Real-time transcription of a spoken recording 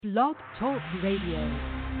Blog Talk Radio.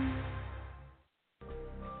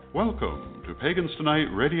 Welcome to Pagans Tonight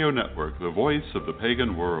Radio Network, the voice of the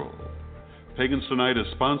pagan world. Pagans Tonight is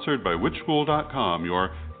sponsored by witchschool.com,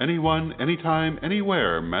 your anyone, anytime,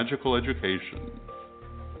 anywhere magical education.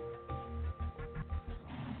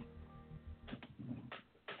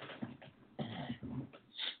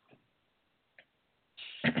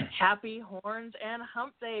 Happy Horns and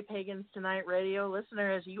Hump Day, Pagans Tonight Radio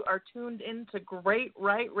listeners. You are tuned into Great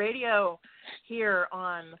Right Radio here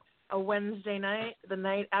on a Wednesday night, the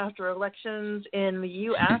night after elections in the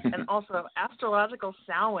U.S. and also Astrological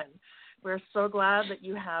Samhain. We're so glad that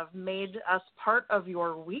you have made us part of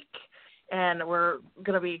your week, and we're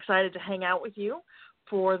going to be excited to hang out with you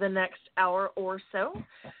for the next hour or so.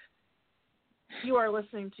 You are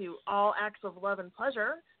listening to All Acts of Love and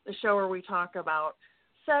Pleasure, the show where we talk about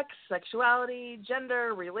sex, sexuality,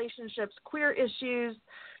 gender, relationships, queer issues,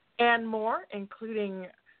 and more, including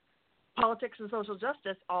politics and social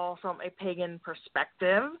justice, all from a pagan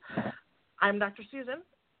perspective. I'm Dr. Susan.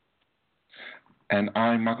 And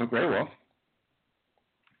I'm Michael Graywolf.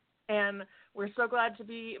 And we're so glad to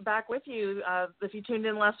be back with you. If you tuned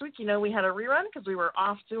in last week, you know we had a rerun because we were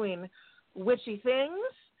off doing witchy things.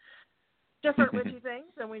 Different witchy things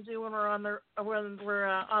than we do when we're on the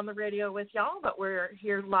radio with y'all, but we're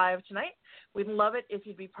here live tonight. We'd love it if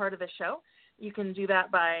you'd be part of the show. You can do that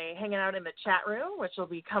by hanging out in the chat room, which will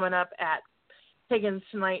be coming up at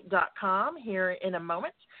paganstonight.com here in a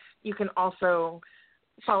moment. You can also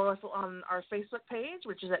follow us on our Facebook page,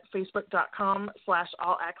 which is at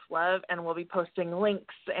facebook.com/allaxlove, and we'll be posting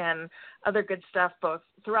links and other good stuff both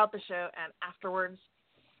throughout the show and afterwards.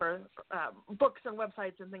 For books and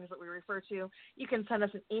websites and things that we refer to. You can send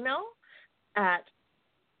us an email at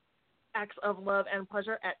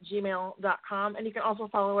actsofloveandpleasure@gmail.com, and you can also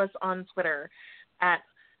follow us on Twitter at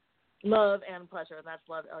Love and Pleasure. That's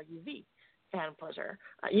Love, L-U-V, and Pleasure.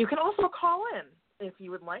 You can also call in if you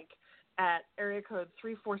would like at area code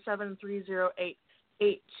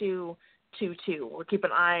 347-308-8222. We'll keep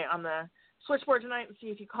an eye on the switchboard tonight and see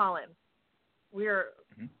if you call in.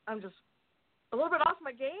 I'm just a little bit off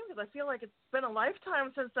my game because I feel like it's been a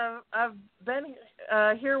lifetime since I've been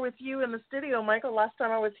here with you in the studio, Michael. Last time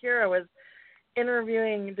I was here, I was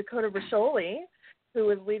interviewing Dakota Bricholi, who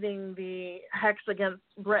was leading the Hex against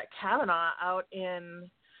Brett Kavanaugh out in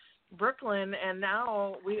Brooklyn, and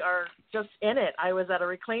now we are just in it. I was at a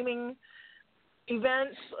reclaiming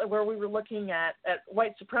event where we were looking at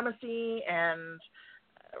white supremacy and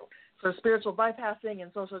for spiritual bypassing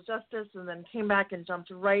and social justice, and then came back and jumped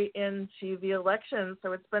right into the election.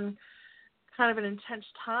 So it's been kind of an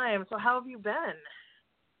intense time. So how have you been?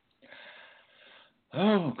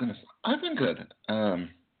 Oh, goodness. I've been good. I'm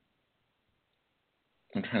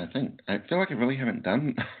trying to think. I feel like I really haven't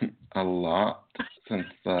done a lot since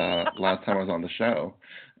last time I was on the show.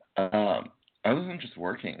 Other than just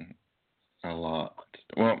working a lot.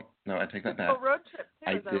 Well, no, I take that back. A road trip,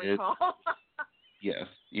 too, as I recall. Yes.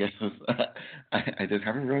 I did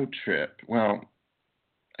have a road trip. Well,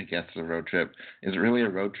 I guess a road trip. Is it really a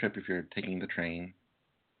road trip if you're taking the train?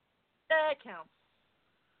 It counts.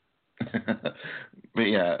 But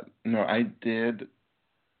yeah, no, I did.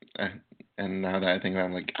 And now that I think about it,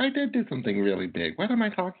 I'm like, I did do something really big. What am I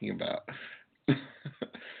talking about?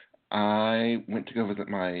 I went to go visit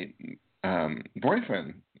my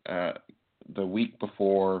boyfriend the week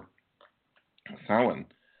before Samhain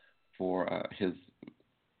for his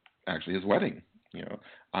wedding. You know,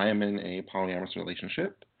 I am in a polyamorous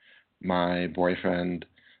relationship. My boyfriend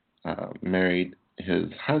married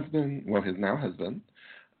his husband, his now husband,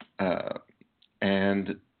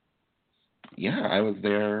 and yeah, I was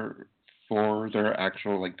there for their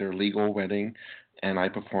actual, their legal wedding, and I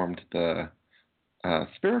performed the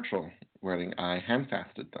spiritual wedding. I hand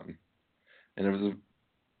fasted them, and it was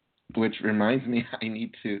which reminds me, I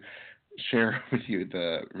need to share with you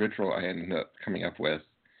the ritual I ended up coming up with.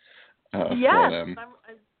 Yes, for them.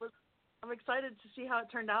 I'm excited to see how it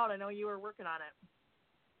turned out. I know you were working on it.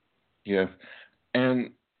 Yes,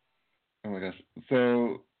 and oh my gosh,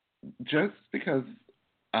 so just because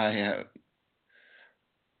I'm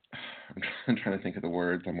trying to think of the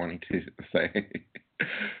words I'm wanting to say.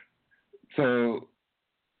 So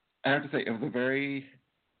I have to say it was a very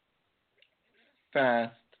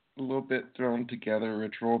fast, a little bit thrown together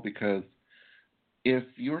ritual, because if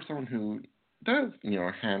you're someone who does,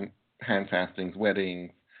 hand fastings,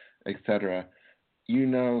 weddings, etc.,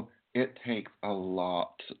 it takes a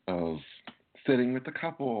lot of sitting with the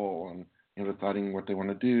couple and deciding what they want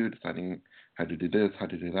to do, deciding how to do this, how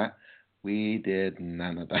to do that. We did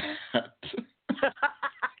none of that.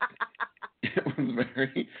 It was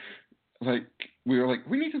very, we were like,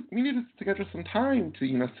 we need to schedule some time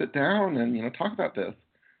to sit down and talk about this.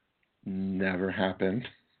 Never happened.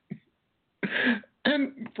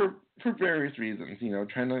 And for various reasons,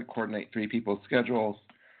 trying to coordinate 3 people's schedules,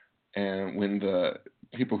 and when the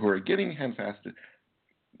people who are getting hand-fasted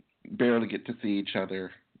barely get to see each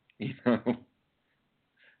other, it's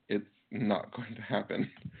not going to happen.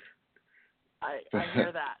 I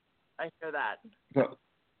hear that. I hear that.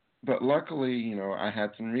 But luckily, I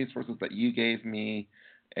had some resources that you gave me,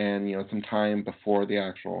 and some time before the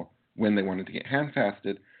actual when they wanted to get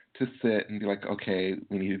hand-fasted to sit and be like, okay,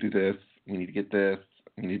 we need to do this, we need to get this,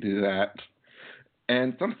 we need to do that.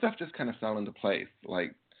 And some stuff just kind of fell into place.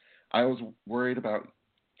 Like, I was worried about,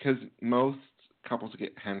 because most couples who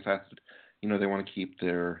get hand-fasted, they want to keep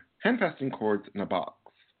their hand-fasting cords in a box.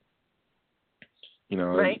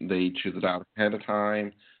 Right. They choose it out ahead of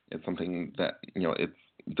time. It's something that,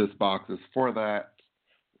 this box is for that.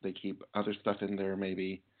 They keep other stuff in there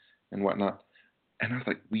maybe and whatnot. And I was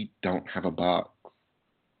like, we don't have a box.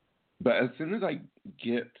 But as soon as I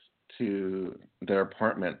get to their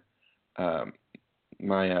apartment,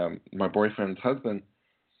 my boyfriend's husband,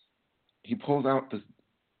 he pulls out this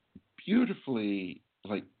beautifully,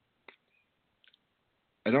 like,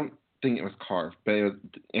 I don't think it was carved, but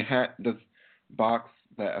it had this box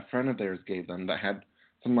that a friend of theirs gave them that had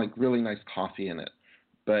some, like, really nice coffee in it.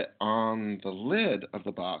 But on the lid of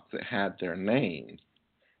the box, it had their names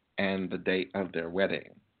and the date of their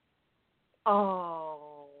wedding.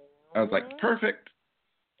 Oh. I was like, perfect.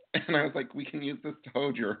 And I was like, we can use this to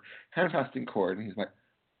hold your hand-fasting cord. And he's like,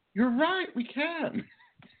 you're right, we can.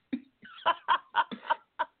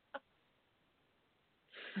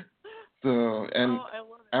 So, and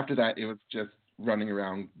after that, it was just running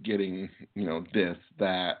around getting, this,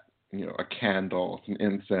 that, a candle, some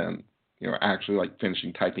incense, actually like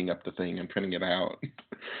finishing typing up the thing and printing it out.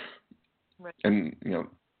 Right. And,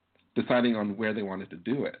 deciding on where they wanted to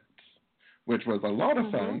do it, which was a lot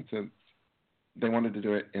of fun since they wanted to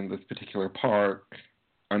do it in this particular park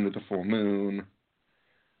under the full moon,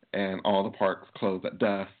 and all the parks close at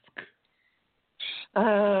dusk.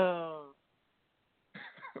 Oh.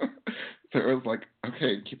 So it was like,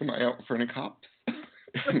 okay, keep an eye out for any cops.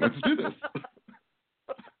 Let's do this.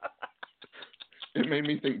 It made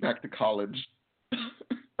me think back to college.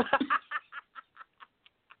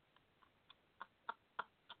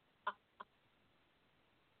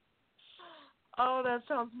 Oh, that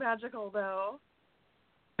sounds magical, though.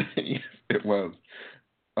 Yes, it was.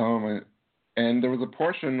 And there was a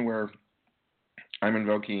portion where I'm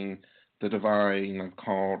invoking the divine. I've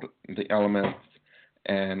called the elements,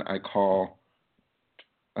 and I call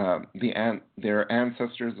their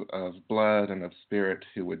ancestors of blood and of spirit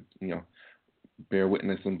who would, bear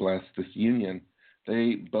witness and bless this union.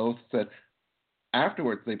 They both said,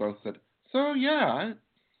 afterwards, so yeah, I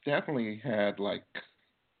definitely had like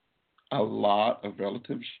a lot of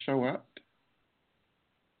relatives show up.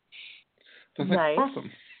 So it's nice. like,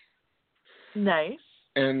 awesome. Nice.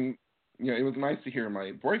 And, it was nice to hear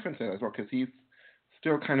my boyfriend say that as well, because he's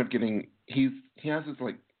still kind of he has his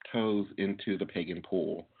like toes into the pagan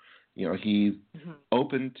pool. He's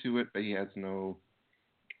open to it, but he has no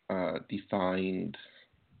defined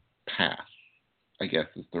path, I guess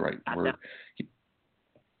is the right word.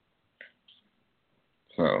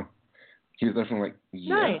 So he was definitely like,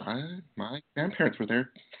 yeah, nice. My grandparents were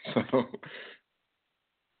there. So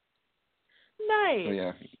nice. So,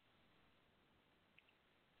 yeah.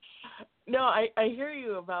 No, I hear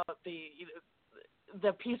you about the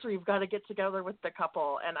piece where you've got to get together with the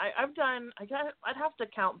couple, and I'd have to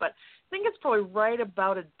count, but I think it's probably right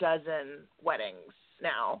about a dozen weddings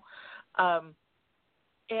now, and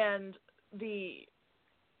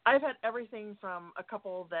I've had everything from a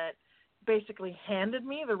couple that basically handed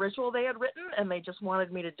me the ritual they had written and they just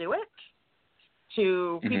wanted me to do it,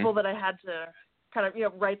 to people that I had to kind of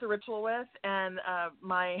write the ritual with, and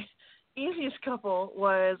my easiest couple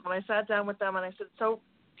was when I sat down with them and I said, so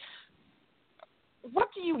what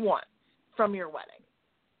do you want from your wedding?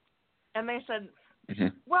 And they said,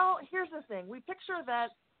 well, here's the thing. We picture that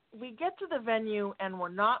we get to the venue and we're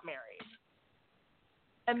not married.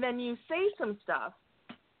 And then you say some stuff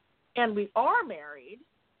and we are married,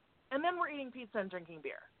 and then we're eating pizza and drinking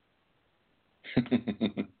beer.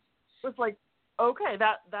 It's like, okay,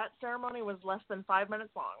 that ceremony was less than 5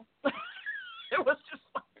 minutes long. It was just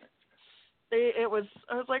like, I was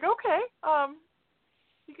like, okay,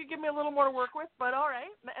 you could give me a little more to work with, but all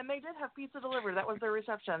right. And they did have pizza delivered. That was their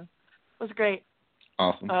reception. It was great.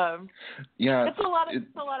 Awesome. Yeah, it's a lot of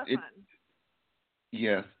fun.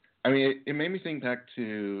 Yes, I mean, it made me think back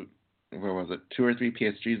to, where was it, 2 or 3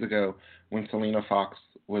 PSGs ago when Selena Fox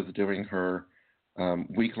was doing her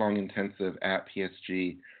week-long intensive at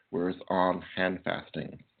PSG was on hand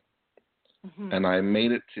fasting. Mm-hmm. And I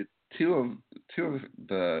made it to two of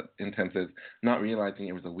the intensives, not realizing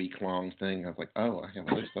it was a week-long thing. I was like, oh, I have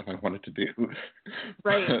other stuff I wanted to do.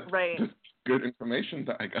 Right. Just good information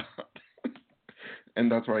that I got.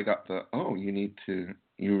 And that's where I got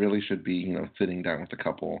you really should be, sitting down with a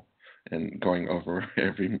couple and going over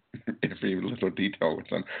every little detail with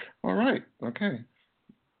them. All right, okay.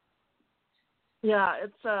 Yeah,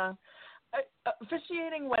 it's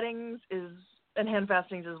officiating weddings and hand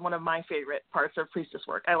fastings is one of my favorite parts of priestess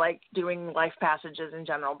work. I like doing life passages in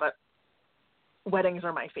general, but weddings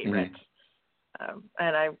are my favorite. Mm-hmm.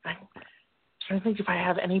 And I'm trying to think if I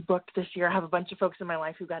have any booked this year. I have a bunch of folks in my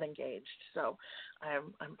life who got engaged, so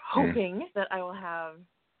I'm hoping that I will have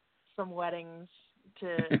some weddings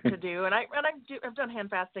to do. And I've done hand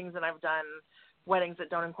fastings and I've done weddings that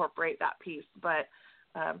don't incorporate that piece, but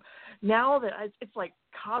now that it's like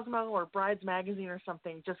Cosmo or Brides Magazine or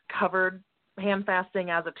something just covered hand fasting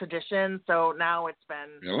as a tradition. So now it's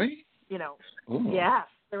been really, yes,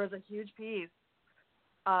 there was a huge piece.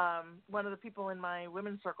 One of the people in my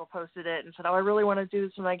women's circle posted it and said, "Oh, I really want to do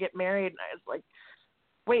this when I get married." And I was like,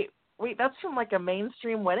 "Wait, that's from like a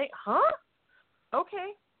mainstream wedding, huh?"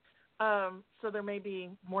 Okay. So there may be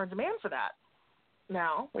more demand for that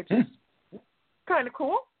now, which is kind of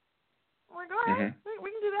cool. I'm like, all right,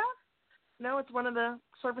 we can do that. No, it's one of the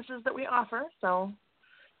services that we offer. So,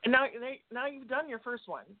 and now you've done your first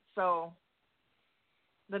one. So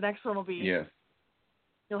the next one will be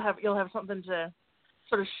you'll have something to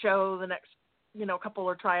sort of show the next couple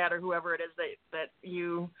or triad or whoever it is that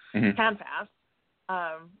you hand fast.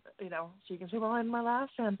 So you can say, well, in my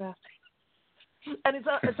last hand fasting. And it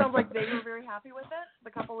sounds like they were very happy with it. The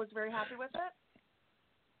couple was very happy with it.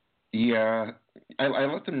 Yeah, I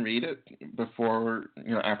let them read it before,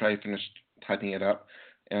 after I finished typing it up,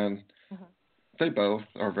 and they both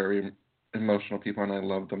are very emotional people, and I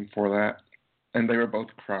love them for that. And they were both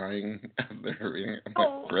crying as they were reading it.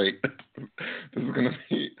 I'm like, great, this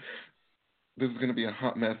is gonna be a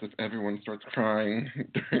hot mess if everyone starts crying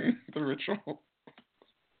during the ritual.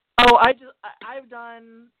 Oh, I've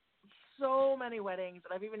done so many weddings,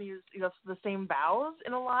 and I've even used the same vows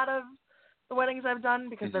in a lot of the weddings I've done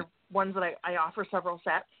because they're ones that I offer several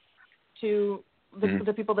sets to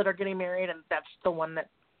the people that are getting married, and that's the one that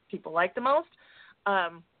people like the most.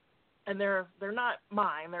 And they're not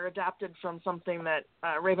mine; they're adapted from something that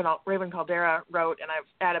Raven Caldera wrote, and I've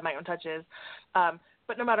added my own touches.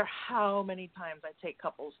 But no matter how many times I take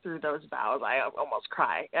couples through those vows, I almost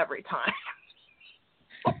cry every time.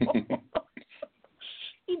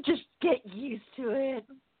 You just get used to it.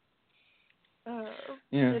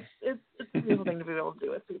 It's a beautiful thing to be able to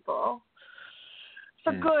do with people.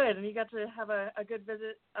 So good, and you got to have a good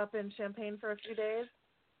visit up in Champaign for a few days.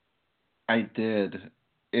 I did.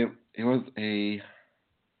 It was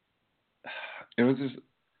just,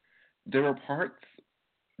 there were parts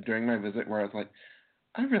during my visit where I was like,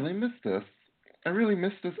 I really miss this. I really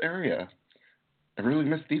miss this area. I really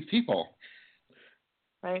miss these people.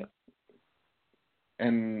 Right.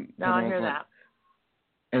 And now I hear that.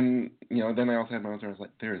 And, then I also had moments where I was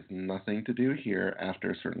like, there is nothing to do here after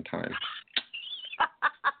a certain time.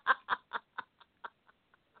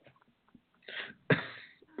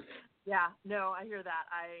 Yeah, no, I hear that.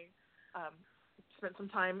 I spent some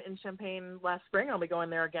time in Champaign last spring. I'll be going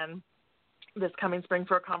there again this coming spring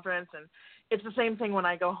for a conference. And it's the same thing when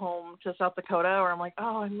I go home to South Dakota where I'm like,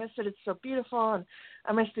 oh, I miss it. It's so beautiful. And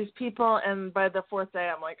I miss these people. And by the fourth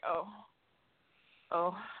day, I'm like, oh,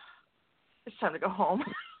 it's time to go home.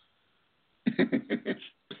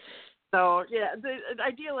 So, yeah,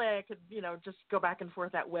 ideally I could, just go back and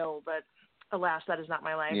forth at will, but alas, that is not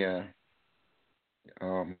my life. Yeah.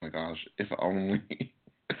 Oh, my gosh, if only.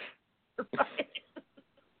 Right.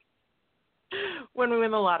 When we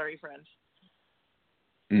win the lottery, friends.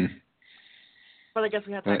 But I guess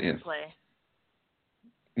we have time to play.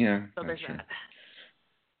 Yeah, so there's true. That.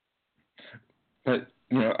 But,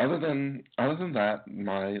 other than that,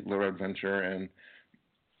 my little adventure, and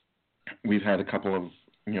we've had a couple of,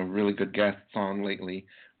 really good guests on lately.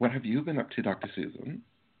 What have you been up to, Dr. Susan?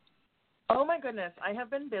 Oh, my goodness. I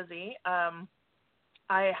have been busy.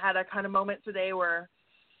 I had a kind of moment today where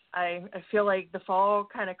I feel like the fall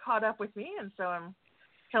kind of caught up with me, and so I'm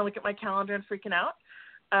kind of looking at my calendar and freaking out.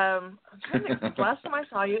 I'm trying to think, last time I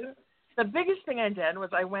saw you, the biggest thing I did was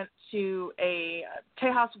I went to a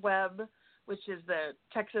Tejas Web, which is the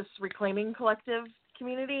Texas Reclaiming Collective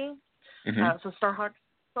community, so Starhawk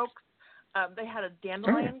folks. They had a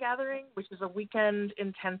dandelion gathering, which is a weekend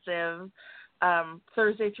intensive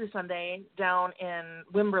Thursday through Sunday down in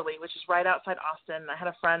Wimberley, which is right outside Austin. I had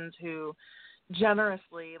a friend who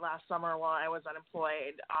generously last summer while I was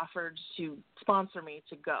unemployed offered to sponsor me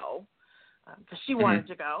to go because she wanted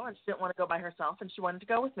to go and she didn't want to go by herself and she wanted to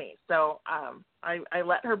go with me. So I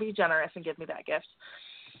let her be generous and give me that gift.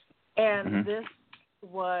 And this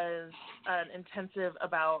was an intensive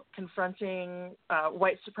about confronting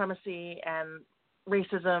white supremacy and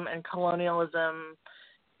racism and colonialism,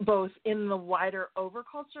 both in the wider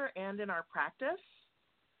overculture and in our practice.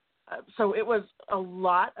 So it was a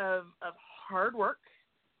lot of hard work,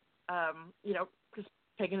 because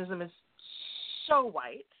paganism is so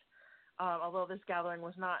white, although this gathering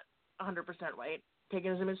was not 100% white.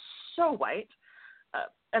 Paganism is so white.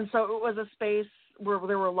 And so it was a space where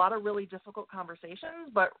there were a lot of really difficult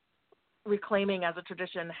conversations, but reclaiming as a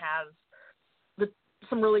tradition has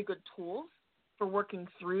some really good tools for working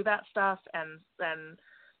through that stuff and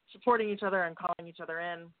supporting each other and calling each other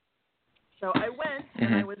in. So I went,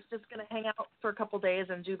 and I was just going to hang out for a couple days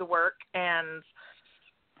and do the work. And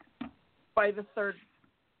by the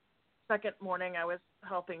second morning, I was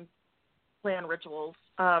helping plan rituals.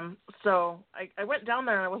 So I went down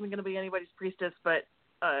there, and I wasn't going to be anybody's priestess, but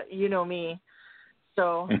you know me.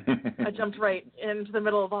 So I jumped right into the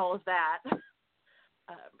middle of all of that.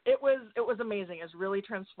 It was amazing. It was really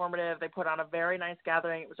transformative. They put on a very nice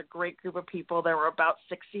gathering. It was a great group of people. There were about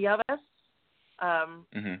 60 of us.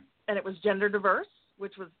 And it was gender diverse,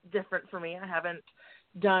 which was different for me. I haven't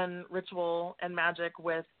done ritual and magic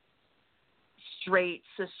with straight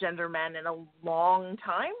cisgender men in a long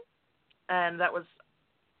time. And that was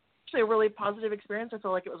actually a really positive experience. I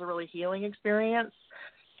feel like it was a really healing experience.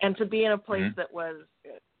 And to be in a place that was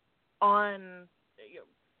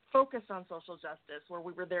focused on social justice, where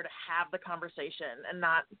we were there to have the conversation and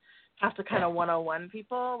not have to kind of 101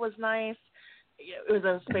 people was nice. It was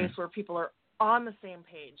a space where people are on the same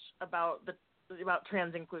page about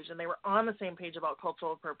trans inclusion. They were on the same page about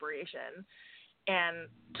cultural appropriation. And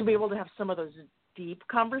to be able to have some of those deep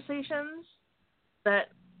conversations that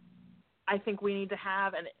I think we need to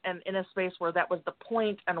have, and in a space where that was the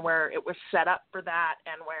point and where it was set up for that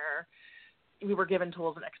and where we were given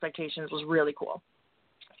tools and expectations, was really cool.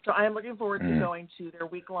 So I am looking forward to going to their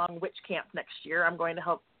week-long witch camp next year. I'm going to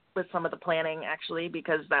help with some of the planning, actually,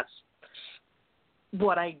 because that's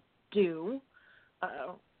what I do,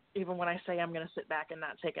 even when I say I'm going to sit back and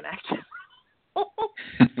not take an active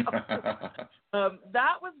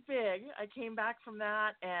that was big. I came back from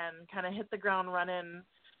that and kind of hit the ground running.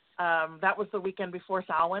 That was the weekend before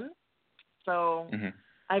Samhain. So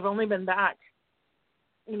I've only been back,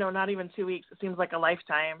 not even 2 weeks. It seems like a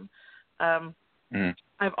lifetime.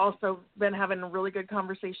 I've also been having a really good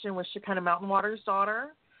conversation with Shekinah Mountain Water's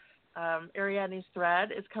daughter. Ariadne's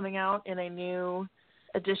Thread is coming out in a new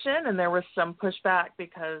edition, and there was some pushback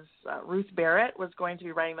because Ruth Barrett was going to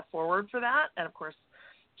be writing the foreword for that. And, of course,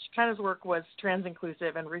 Shekinah's work was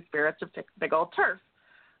trans-inclusive, and Ruth Barrett's a big old TERF.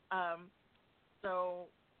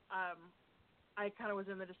 I kind of was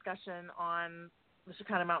in the discussion on the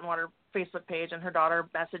Shekinah Mountain Water Facebook page, and her daughter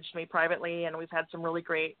messaged me privately, and we've had some really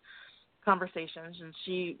great conversations. And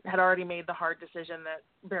she had already made the hard decision that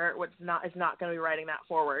Barrett is not going to be writing that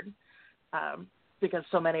forward because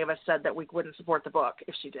so many of us said that we wouldn't support the book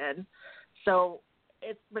if she did. So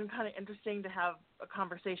it's been kind of interesting to have a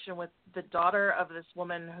conversation with the daughter of this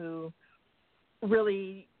woman who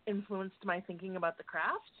really influenced my thinking about the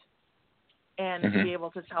craft, and to be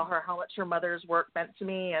able to tell her how much her mother's work meant to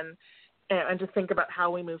me and to think about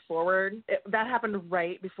how we move forward. That happened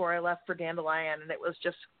right before I left for Dandelion, and it was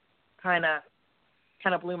just kind of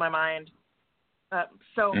blew my mind. Just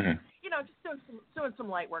doing some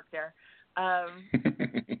light work there. I'm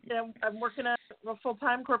working a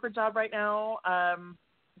full-time corporate job right now. That's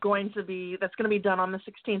going to be done on the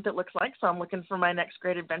 16th, it looks like. So I'm looking for my next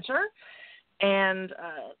great adventure. And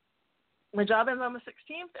my job ends on the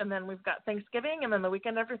 16th, and then we've got Thanksgiving, and then the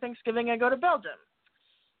weekend after Thanksgiving I go to Belgium.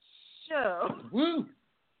 So, woo!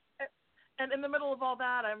 And in the middle of all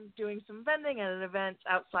that, I'm doing some vending at an event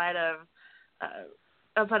outside of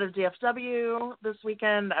DFW this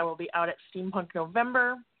weekend. I will be out at Steampunk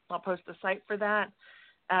November. I'll post the site for that.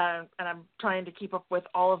 And I'm trying to keep up with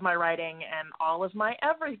all of my writing and all of my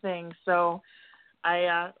everything. So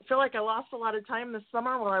I feel like I lost a lot of time this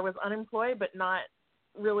summer while I was unemployed, but not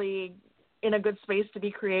really in a good space to be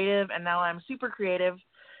creative. And now I'm super creative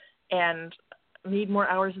and need more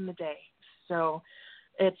hours in the day. So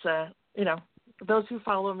it's those who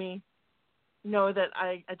follow me know that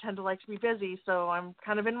I tend to like to be busy. So I'm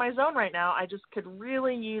kind of in my zone right now. I just could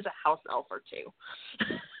really use a house elf or two.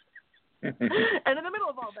 And in the middle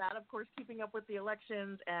of all that, of course, keeping up with the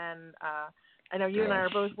elections and I know you and I are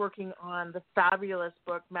both working on the fabulous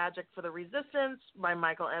book Magic for the Resistance by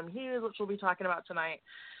Michael M. Hughes, which we'll be talking about tonight.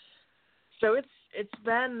 So it's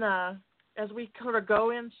been as we sort of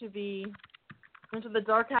go into the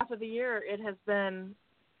dark half of the year, it has been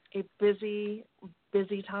a busy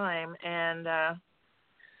time, and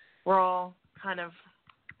we're all kind of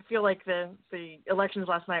feel like the elections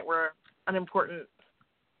last night were an important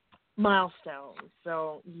milestone.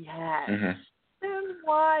 So yes. Mm-hmm. Been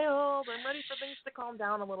wild. I'm ready for things to calm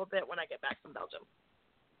down a little bit when I get back from Belgium.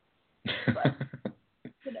 But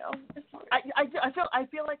I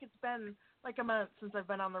feel like it's been like a month since I've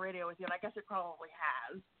been on the radio with you, and I guess it probably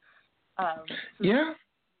has. Yeah.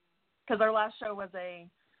 Because our last show was a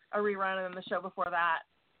rerun, and then the show before that,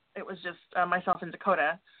 it was just myself and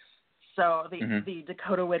Dakota. So the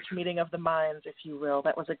Dakota Witch meeting of the minds, if you will.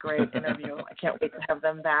 That was a great interview. I can't wait to have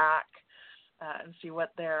them back and see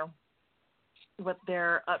what they're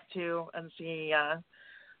up to, and see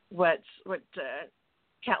what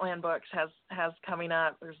Catland Books has coming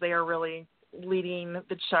up, because they are really leading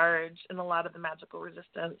the charge in a lot of the magical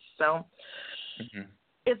resistance. So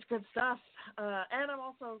it's good stuff. And I'm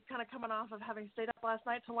also kind of coming off of having stayed up last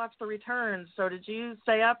night to watch the returns. So did you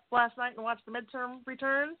stay up last night and watch the midterm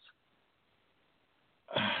returns?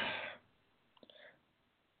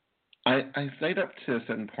 I stayed up to a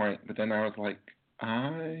certain point, but then I was like,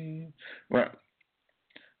 I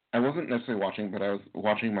wasn't necessarily watching, but I was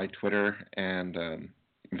watching my Twitter and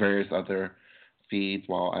various other feeds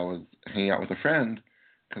while I was hanging out with a friend,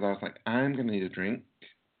 because I was like, I'm going to need a drink,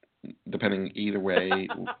 depending either way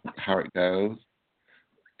how it goes.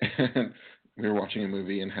 And we were watching a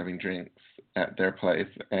movie and having drinks at their place,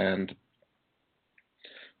 and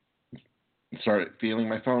started feeling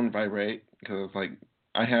my phone vibrate, because I was like,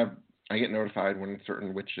 I get notified when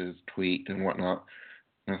certain witches tweet and whatnot.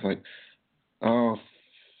 And I was like, oh,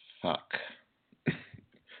 fuck.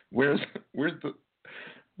 Where's the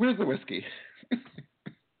whiskey?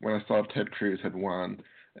 When I saw Ted Cruz had won,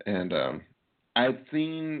 and I'd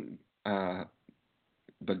seen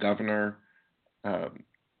the governor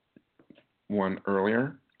won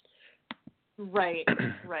earlier. Right,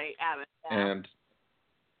 Abbott.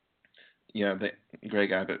 Yeah. And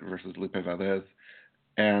Greg Abbott versus Lupe Valdez,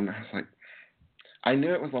 and I was like, I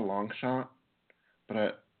knew it was a long shot,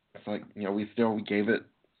 but it's like, we gave it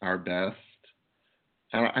our best.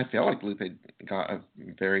 And I feel like Lupe got a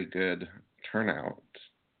very good turnout.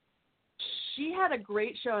 She had a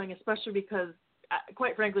great showing, especially because,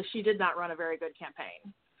 quite frankly, she did not run a very good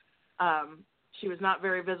campaign. She was not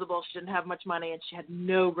very visible. She didn't have much money, and she had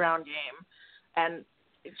no ground game. And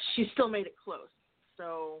she still made it close.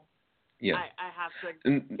 So yeah. I have to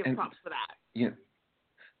give props for that. Yeah.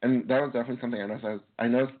 And that was definitely something I noticed. I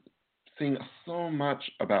noticed seeing so much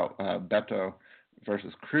about Beto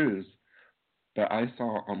versus Cruz, but I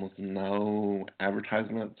saw almost no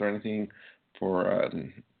advertisements or anything for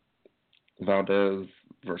Valdez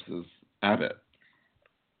versus Abbott.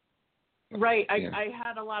 Right. I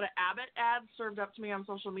had a lot of Abbott ads served up to me on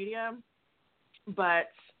social media, but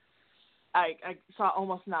I saw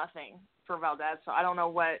almost nothing for Valdez, so I don't know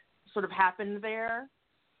what sort of happened there.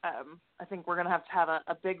 I think we're going to have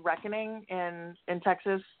a big reckoning in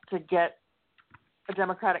Texas to get a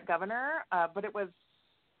Democratic governor, but it was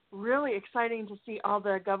really exciting to see all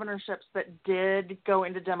the governorships that did go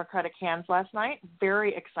into Democratic hands last night.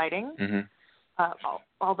 Very exciting.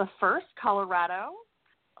 All the first, Colorado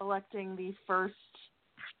electing the first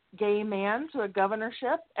gay man to a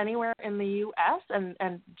governorship anywhere in the U.S.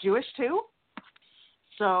 and Jewish too.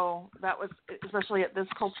 So that was, especially at this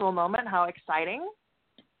cultural moment, how exciting.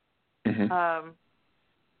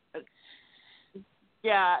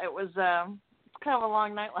 It was kind of a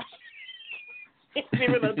long night last night,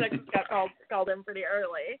 even though Texas got called in pretty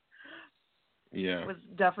early. Yeah. It was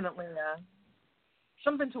definitely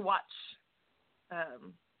something to watch,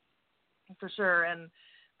 for sure. And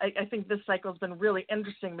I think this cycle's been really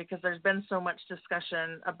interesting because there's been so much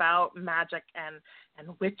discussion about magic and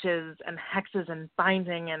witches and hexes and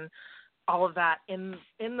binding and all of that in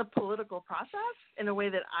the political process in a way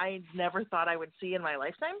that I never thought I would see in my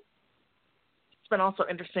lifetime. It's been also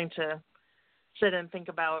interesting to sit and think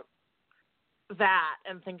about that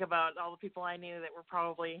and think about all the people I knew that were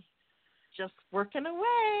probably just working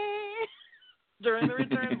away during the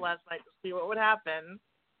returns last night to see what would happen.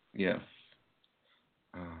 Yes.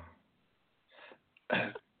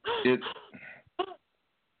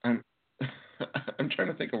 I'm trying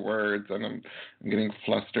to think of words, and I'm getting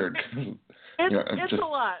flustered. It's a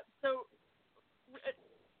lot. So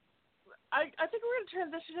I think we're going to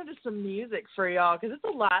transition into some music for y'all because it's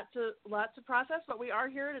a lot to process. But we are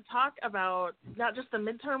here to talk about not just the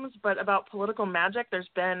midterms, but about political magic. There's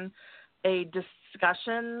been a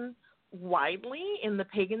discussion widely in the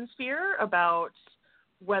pagan sphere about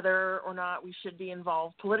whether or not we should be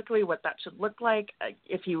involved politically, what that should look like.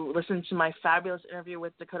 If you listen to my fabulous interview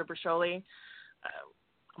with Dakota Brisholi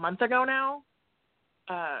a month ago now,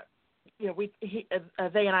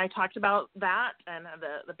 they and I talked about that and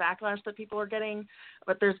the backlash that people are getting,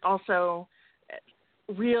 but there's also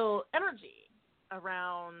real energy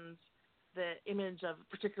around the image of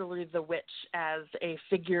particularly the witch as a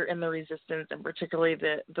figure in the resistance, and particularly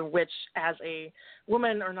the witch as a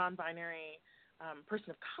woman or non-binary person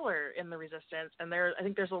of color in the resistance. And I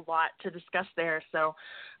think there's a lot to discuss there. So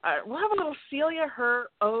we'll have a little Celia, her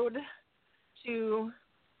ode to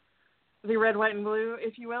the red, white, and blue,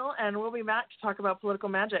 if you will, and we'll be back to talk about political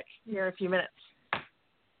magic here in a few minutes.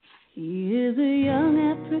 He is a young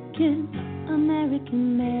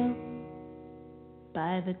African-American male.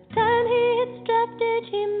 By the time he hits draft age,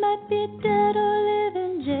 he might be dead or live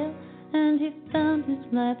in jail. And he found his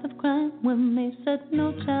life of crime when they said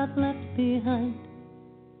no child left behind.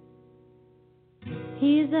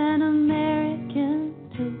 He's an American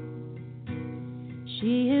too.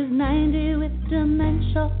 She is 90 with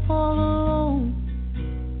dementia all alone.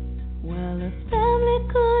 Well, her family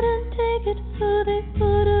couldn't take it, so they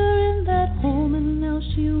put her in that home, and now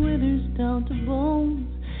she withers down to bones.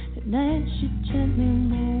 At night she gently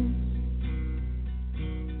moans.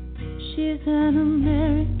 She's an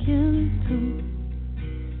American too.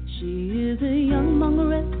 She is a young Hmong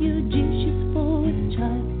refugee, she's 4 with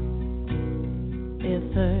child. If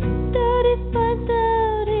her daddy finds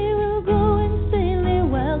out, he will go insanely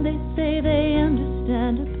wild. They say they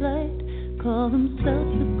understand her plight, call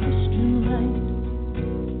themselves the Christian right.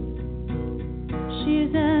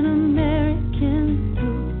 She's an American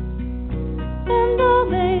too, and all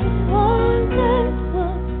they wanted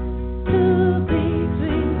was to be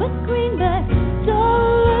free. But greenback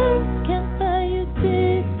dollars can't buy you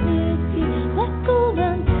dignity. Black gold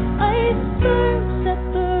and iceberg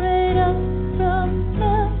separate us from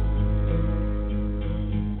them.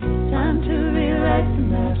 Time to rewrite the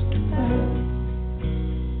master plan.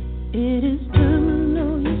 It is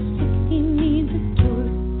terminal, you're sick, he needs a cure.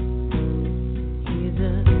 He's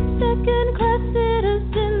a second-class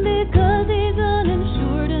citizen because he's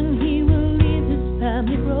uninsured, and he will leave his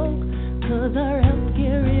family broke, cause our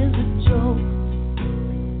healthcare is a joke.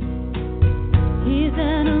 He's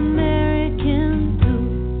an American too.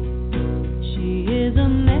 She is a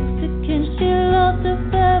Mexican, she loves her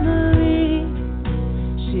family.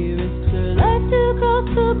 She risks her life to cross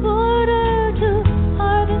the border to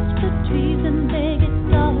harvest the trees, and they get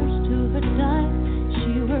dollars to her dime.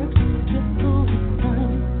 She works triple the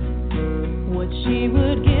time. What she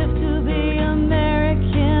would give to be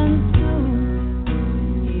American too.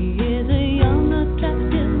 He is a young,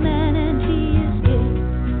 attractive man, and he is gay.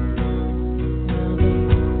 Well, they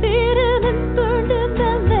beat him and burned him,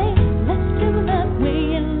 and they left him that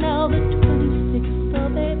way, and now the 26th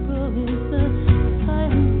of April is the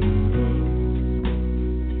Silent Day.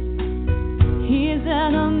 He's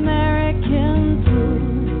an American too,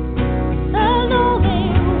 and all they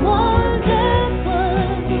wanted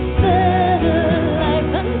was a better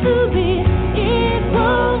life, and to be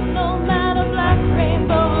equal, no matter black,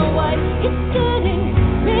 rainbow, or white. It's getting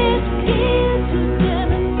risky to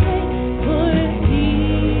demonstrate for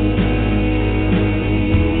peace.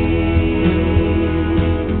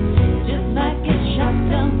 Just like it's shot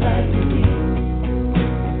down by the day.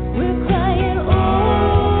 We're crying, oh,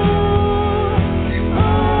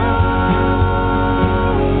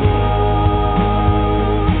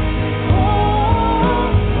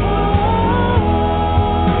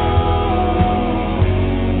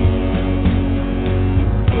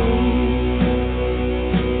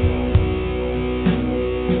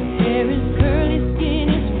 Hair is curly, skin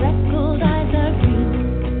is freckled, eyes are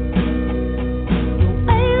green. No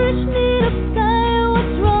Irish need a style,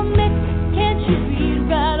 what's wrong, Mick? Can't you read?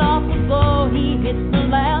 Right off the bow, he hits the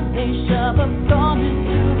land. They shove a gun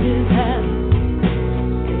into his hand,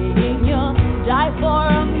 saying you'll die for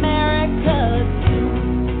America too.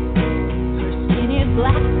 Her skin is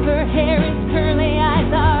black, her hair is curly,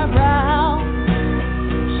 eyes are brown.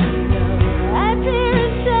 She arrived here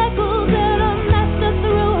in shackles, and a master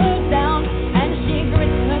threw her down, and she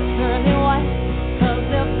grits her curly white, cause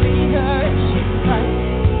they'll free her if she fights.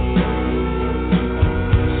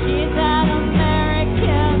 She's an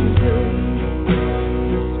American too.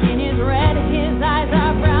 His skin is red, his eyes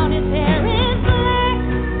are brown, his hair is black.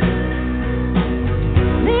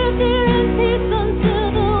 Lives here in peace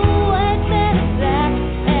until the white man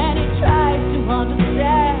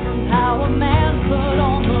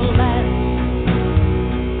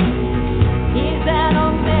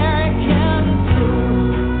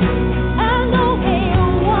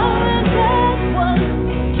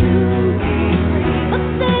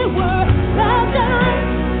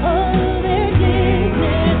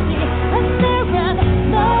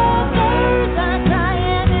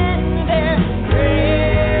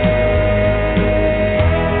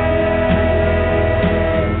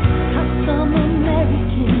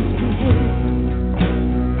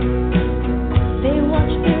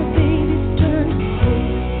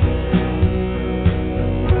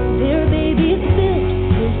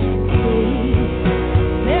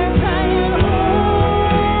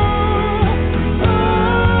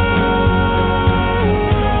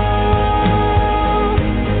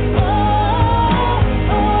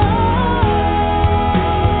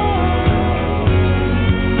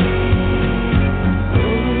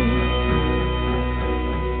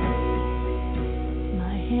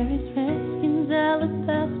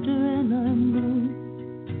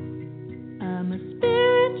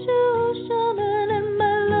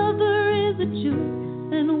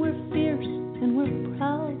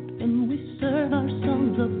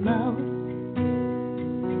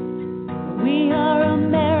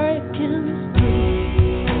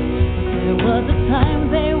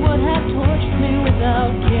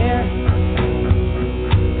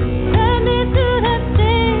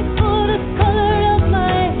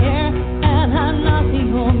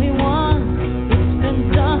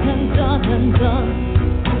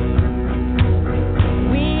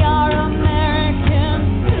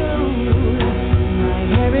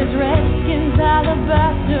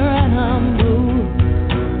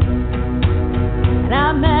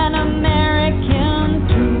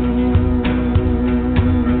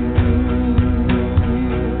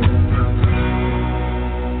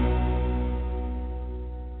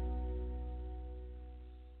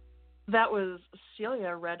That was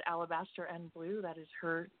Celia, Red, Alabaster, and Blue. That is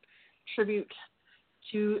her tribute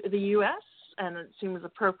to the U.S., and it seems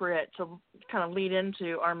appropriate to kind of lead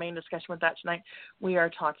into our main discussion with that tonight. We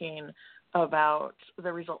are talking about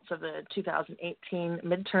the results of the 2018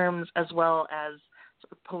 midterms as well as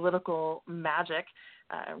sort of political magic.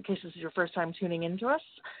 In case this is your first time tuning into us,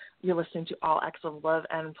 you're listening to All Acts of Love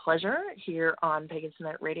and Pleasure here on Pagans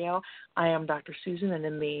Tonight Radio. I am Dr. Susan, and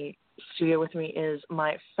in the studio with me is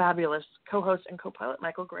my fabulous co-host and co-pilot,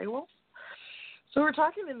 Michael Graywolf. So we're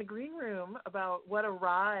talking in the green room about what a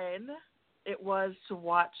ride it was to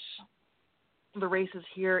watch the races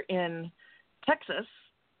here in Texas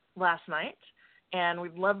last night, and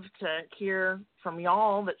we'd love to hear from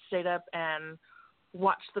y'all that stayed up and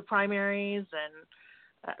watched the primaries and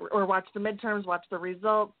or watched the midterms, watched the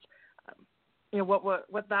results.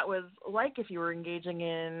 What that was like if you were engaging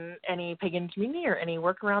in any pagan community or any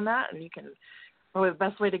work around that. And you can, the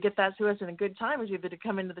best way to get that to us in a good time is either to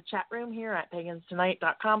come into the chat room here at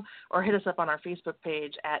paganstonight.com or hit us up on our Facebook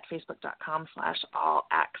page at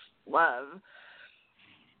facebook.com/allaxlove.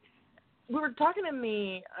 We were talking in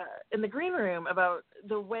the green room about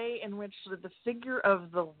the way in which sort of the figure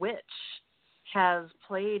of the witch has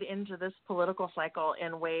played into this political cycle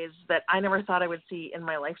in ways that I never thought I would see in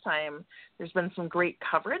my lifetime. There's been some great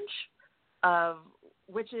coverage of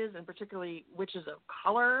witches, and particularly witches of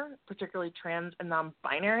color, particularly trans and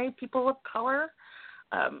non-binary people of color,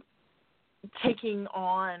 taking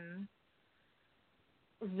on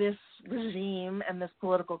this regime and this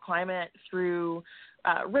political climate through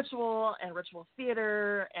ritual and ritual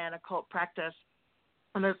theater and occult practice.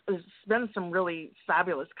 And there's been some really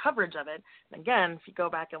fabulous coverage of it. And again, if you go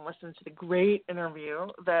back and listen to the great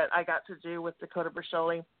interview that I got to do with Dakota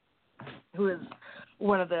Brasholi, who is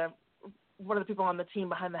one of the people on the team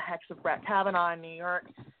behind the Hex of Brett Kavanaugh in New York,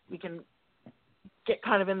 we can get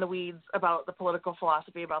kind of in the weeds about the political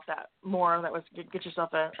philosophy about that more. That was get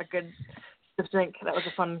yourself a good think. That was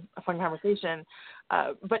a fun conversation.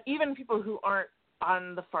 But even people who aren't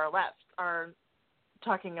on the far left are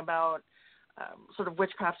talking about sort of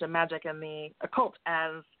witchcraft and magic and the occult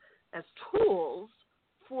as tools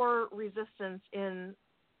for resistance in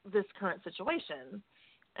this current situation.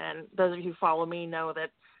 And those of you who follow me know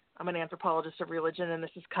that I'm an anthropologist of religion, and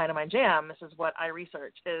this is kind of my jam. This is what I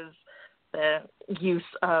research, is the use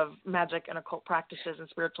of magic and occult practices and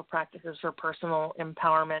spiritual practices for personal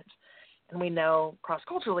empowerment. And we know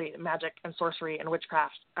cross-culturally magic and sorcery and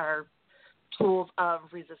witchcraft are tools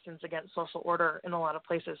of resistance against social order in a lot of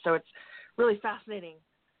places. So it's really fascinating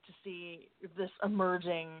to see this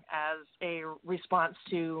emerging as a response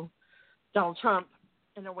to Donald Trump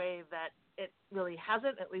in a way that it really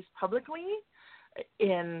hasn't, at least publicly,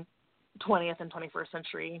 in 20th and 21st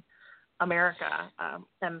century America.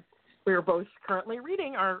 And we are both currently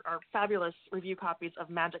reading our fabulous review copies of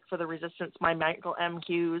Magic for the Resistance by Michael M.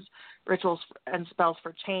 Hughes, Rituals and Spells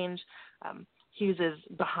for Change. Hughes is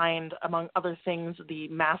behind, among other things, the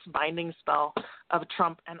mass binding spell of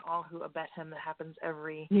Trump and all who abet him that happens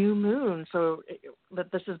every new moon. So that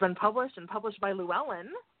this has been published by Llewellyn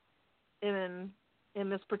in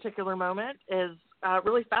this particular moment is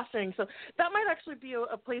really fascinating. So that might actually be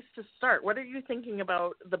a place to start. What are you thinking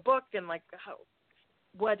about the book, and like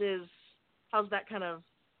how's that kind of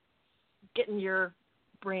getting your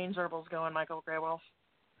brain gerbils going, Michael Graywolf?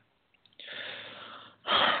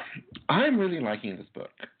 I'm really liking this book.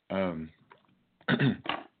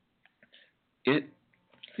 It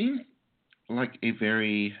seems like a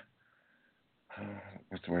very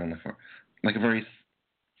what's the word I'm looking for? Like a very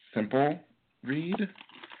simple read.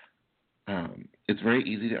 It's very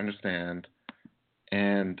easy to understand,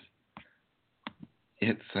 and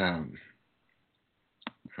it's I'm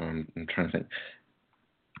trying to think.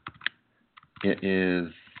 It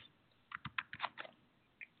is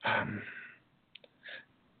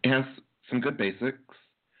it has some good basics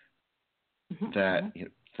that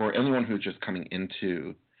for anyone who's just coming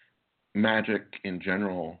into magic in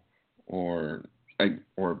general or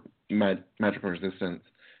magical resistance,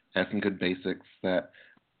 has some good basics that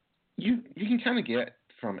you can kind of get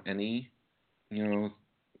from any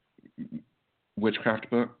witchcraft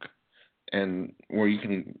book, and where you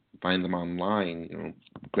can find them online,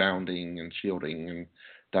 grounding and shielding and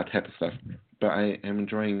that type of stuff. But I am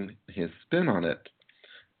enjoying his spin on it.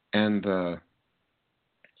 And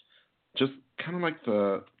just kind of like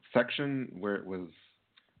the section where it was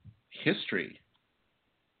history.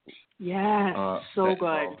 Yeah, so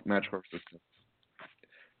good. Magical resistance.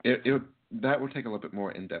 That would take a little bit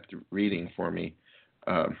more in-depth reading for me,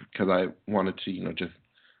 because I wanted to, just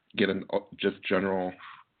get an just general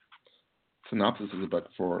synopsis of the book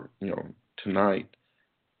for, tonight.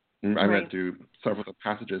 I read through several of the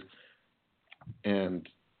passages, and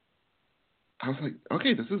I was like,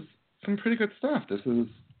 okay, this is some pretty good stuff. This is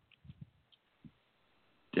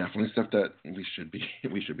definitely stuff that we should be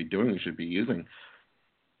doing, we should be using.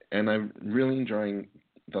 And I'm really enjoying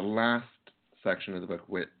the last section of the book,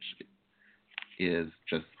 which is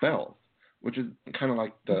just spells, which is kind of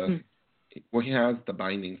like well, he has the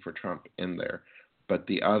binding for Trump in there, but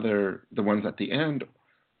the ones at the end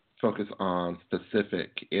focus on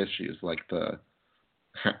specific issues like the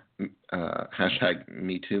hashtag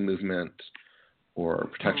 #MeToo movement or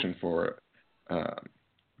protection for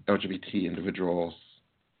LGBT individuals,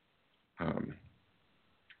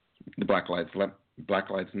 the Black Lives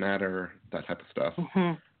Matter, that type of stuff.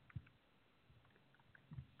 Mm-hmm.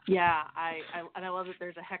 Yeah, I love that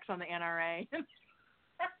there's a hex on the NRA.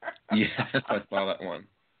 Yes, I saw that one.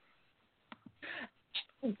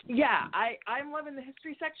 Yeah, I'm loving the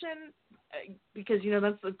history section because,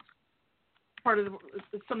 that's part of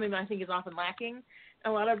it's something that I think is often lacking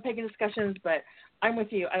in a lot of pagan discussions, but I'm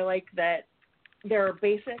with you. I like that there are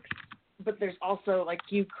basics, but there's also, like,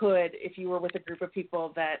 you could, if you were with a group of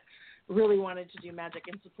people that really wanted to do magic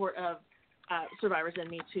in support of survivors in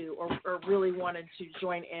Me Too, or really wanted to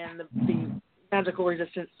join in the magical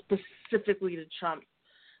resistance specifically to Trump,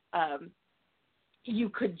 you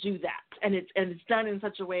could do that, and it's done in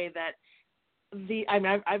such a way that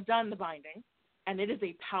I've done the binding, and it is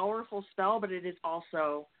a powerful spell, but it is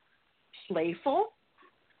also playful,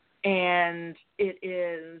 and it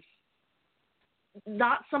is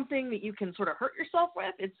not something that you can sort of hurt yourself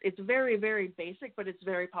with. It's very, very basic, but it's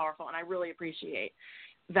very powerful, and I really appreciate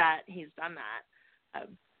that he's done that.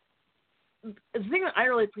 The thing that I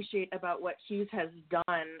really appreciate about what Hughes has done,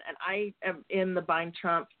 and I am in the Bind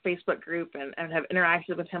Trump Facebook group and have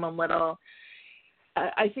interacted with him a little,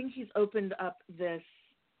 I think he's opened up this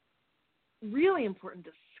really important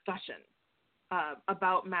discussion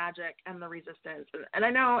about magic and the resistance. And I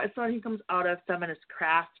know as someone who comes out of feminist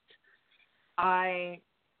craft, I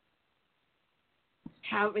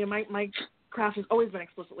have, my craft has always been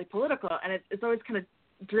explicitly political, and it's always kind of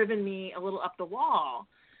driven me a little up the wall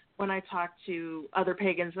when I talk to other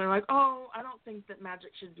pagans. And they're like, oh, I don't think that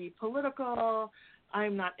magic should be political.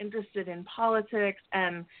 I'm not interested in politics.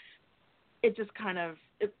 And it just kind of,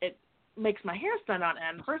 it makes my hair stand on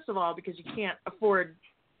end, first of all, because you can't afford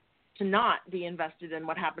to not be invested in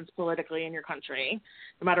what happens politically in your country,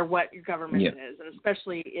 no matter what your government is, and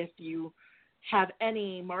especially if you have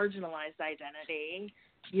any marginalized identity,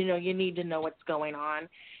 you need to know what's going on.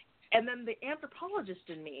 And then the anthropologist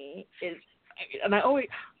in me is, and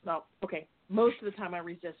most of the time I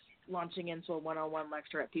resist launching into a one-on-one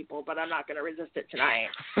lecture at people, but I'm not going to resist it tonight,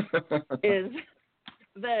 is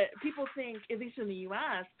that people think, at least in the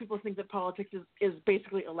U.S., people think that politics is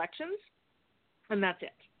basically elections, and that's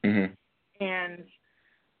it. Mm-hmm. And,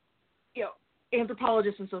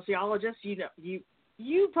 anthropologists and sociologists,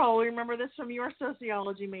 you probably remember this from your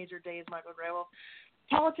sociology major days, Michael Graywolf.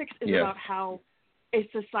 Politics is about how a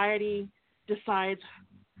society decides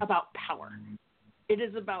about power. It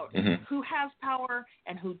is about who has power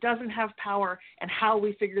and who doesn't have power, and how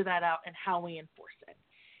we figure that out and how we enforce it.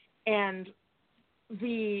 And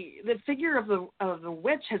the figure of the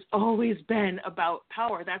witch has always been about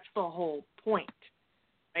power. That's the whole point,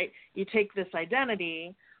 right? You take this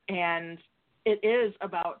identity, and it is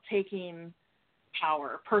about taking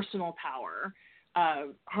power, personal power,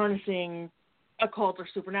 harnessing occult or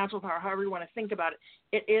supernatural power, however you want to think about it.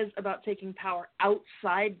 It is about taking power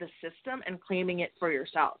outside the system and claiming it for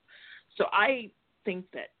yourself. So I think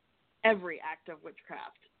that every act of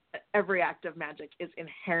witchcraft, every act of magic is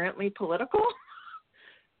inherently political.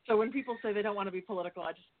 So when people say they don't want to be political,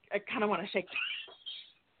 I kind of want to shake.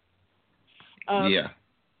 And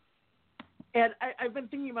I've been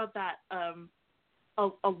thinking about that a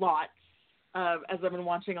lot as I've been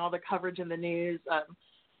watching all the coverage in the news,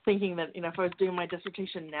 thinking that, if I was doing my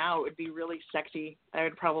dissertation now, it would be really sexy. I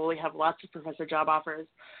would probably have lots of professor job offers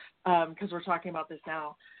because we're talking about this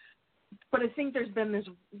now. But I think there's been this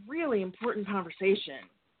really important conversation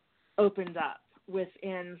opened up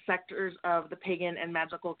within sectors of the pagan and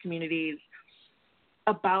magical communities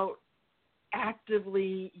about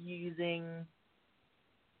actively using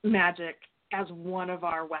magic as one of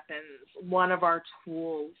our weapons, one of our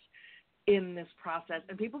tools in this process,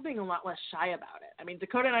 and people being a lot less shy about it. I mean,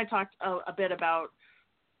 Dakota and I talked a bit about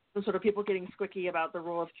the sort of people getting squicky about the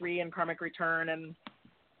rule of three and karmic return and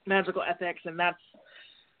magical ethics, and that's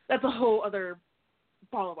a whole other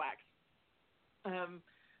ball of wax.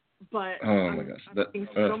 But oh my gosh, I think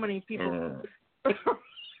so many people, right?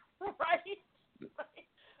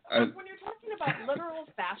 When you're talking about literal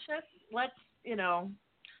fascists, let's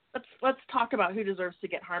let's talk about who deserves to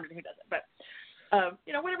get harmed and who doesn't. But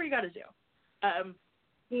whatever you got to do.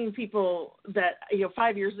 Seeing people that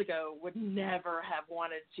 5 years ago would never have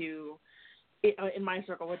wanted to, in my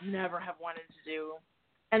circle, would never have wanted to do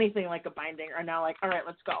anything like a binding, are now like, all right,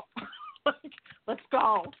 let's go, let's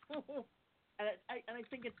go. And I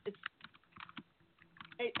think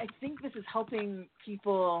I think this is helping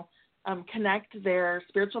people connect their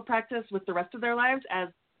spiritual practice with the rest of their lives, as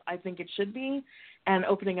I think it should be, and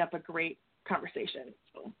opening up a great conversation.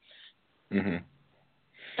 So. Mm-hmm.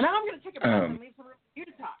 And now I'm going to take a breath and leave some room for you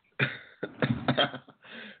to talk.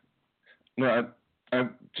 No, I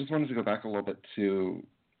just wanted to go back a little bit to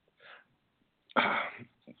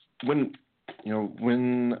when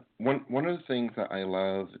one of the things that I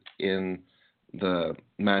love in the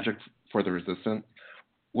Magic for the Resistant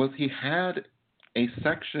was he had a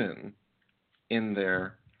section in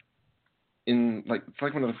there it's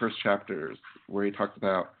like one of the first chapters where he talks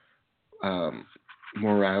about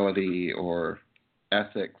morality or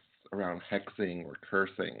ethics around hexing or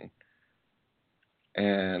cursing,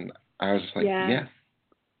 and I was just like, yes.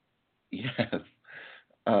 Yes,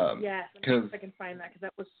 let me see if I can find that, because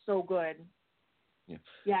that was so good.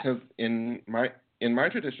 Yeah. Because in my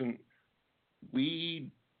tradition, we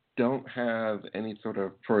don't have any sort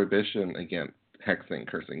of prohibition against hexing,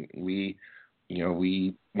 cursing. We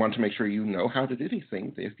want to make sure you know how to do these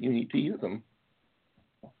things if you need to use them.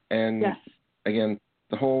 And again,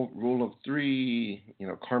 the whole rule of 3,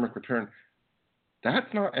 karmic return,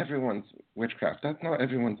 that's not everyone's witchcraft. That's not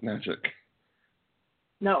everyone's magic.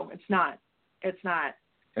 No, it's not. It's not.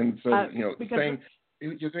 And so, saying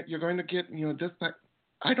you're going to get, this back,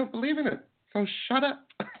 I don't believe in it. So shut up.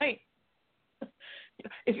 Right.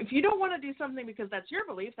 If you don't want to do something because that's your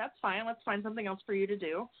belief, that's fine. Let's find something else for you to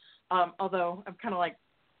do. Although I'm kind of like,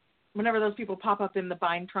 whenever those people pop up in the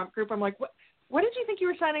Bind Trump group, I'm like, what did you think you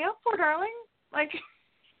were signing up for, darling? Like,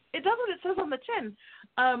 it does what it says on the tin.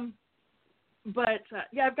 But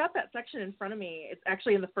I've got that section in front of me. It's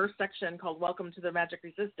actually in the first section called Welcome to the Magic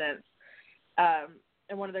Resistance. And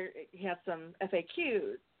he has some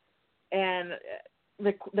FAQs. And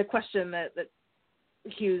the question that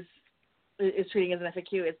Hughes is treating as an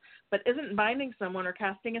FAQ is, but isn't binding someone or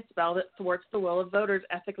casting a spell that thwarts the will of voters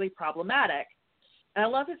ethically problematic? And I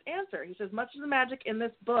love his answer. He says, much of the magic in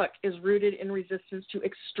this book is rooted in resistance to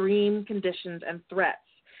extreme conditions and threats.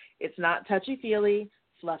 It's not touchy-feely,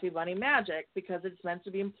 fluffy bunny magic because it's meant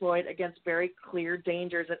to be employed against very clear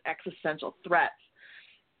dangers and existential threats.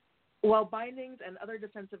 While bindings and other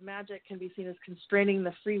defensive magic can be seen as constraining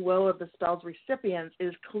the free will of the spell's recipients, it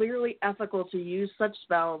is clearly ethical to use such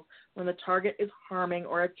spells when the target is harming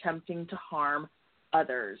or attempting to harm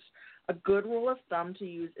others. A good rule of thumb to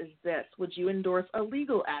use is this: would you endorse a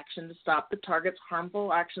legal action to stop the target's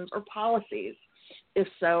harmful actions or policies? If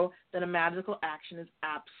so, then a magical action is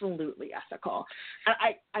absolutely ethical. And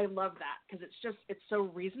I love that, because it's so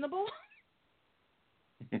reasonable.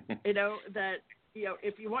 That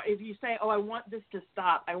if you say, oh, I want this to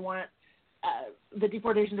stop, I want the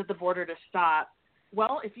deportations at the border to stop.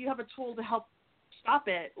 Well, if you have a tool to help stop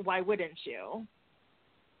it, why wouldn't you?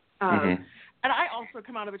 And I also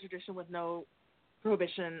come out of a tradition with no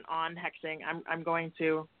prohibition on hexing. I'm going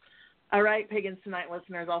to. All right, Pagans Tonight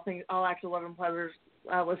listeners, all Acts 11 Pleasures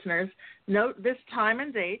listeners, note this time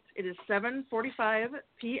and date. It is 7:45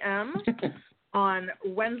 p.m. on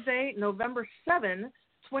Wednesday, November 7,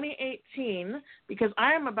 2018, because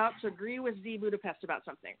I am about to agree with Z Budapest about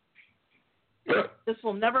something. This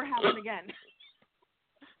will never happen again.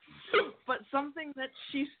 But something that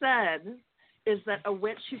she said is that a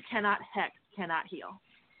witch who cannot hex cannot heal.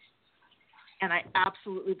 And I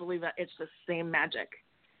absolutely believe that it's the same magic.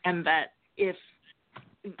 And that if,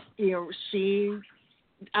 she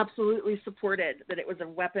absolutely supported that it was a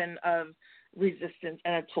weapon of resistance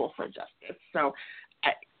and a tool for justice. So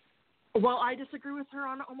while I disagree with her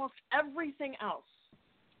on almost everything else,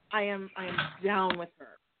 I am down with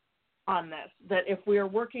her on this, that if we are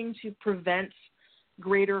working to prevent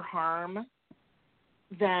greater harm,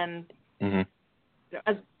 then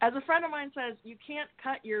as a friend of mine says, you can't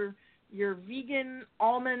cut your vegan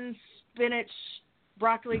almond spinach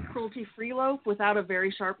broccoli cruelty-free loaf without a very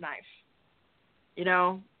sharp knife.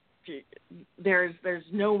 There's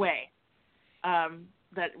no way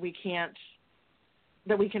that we can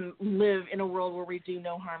live in a world where we do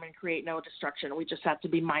no harm and create no destruction. We just have to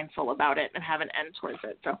be mindful about it and have an end towards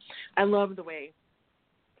it. So I love the way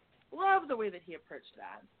that he approached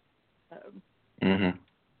that.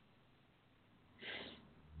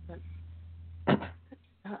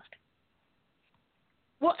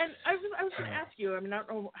 Well, and I was going to ask you, I don't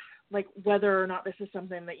know, whether or not this is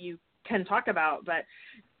something that you can talk about, but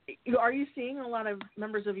are you seeing a lot of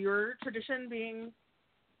members of your tradition being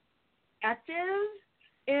active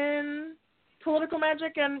in political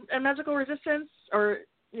magic and magical resistance? Or,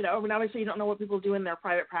 you know, I mean, obviously you don't know what people do in their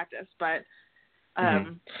private practice, but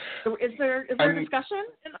is there a discussion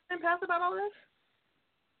in Empath about all this?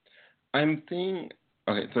 I'm seeing,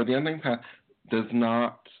 okay, so the Unnamed Path does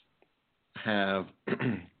not have,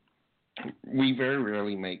 we very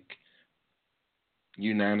rarely make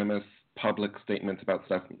unanimous public statements about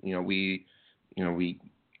stuff. We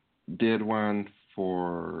did one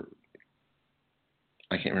for,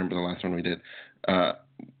 I can't remember the last one we did.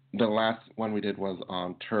 The last one we did was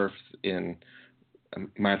on turfs in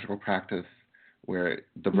magical practice, where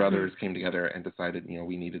the brothers came together and decided,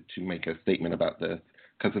 we needed to make a statement about this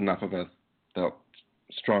because enough of us felt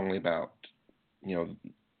strongly about,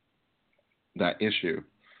 that issue.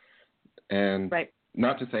 And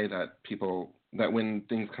not to say that that when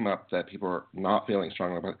things come up that people are not feeling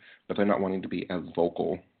strongly about it, but they're not wanting to be as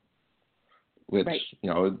vocal, which,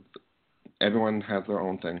 everyone has their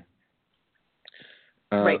own thing.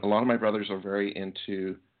 A lot of my brothers are very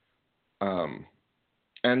into,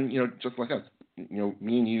 and, just like us,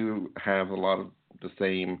 me and you have a lot of the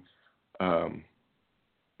same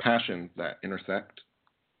passions that intersect,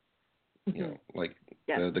 like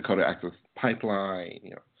the Dakota Access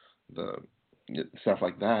Pipeline, the stuff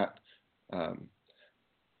like that. A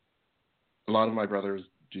lot of my brothers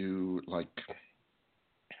do, like,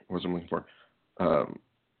 what was I looking for?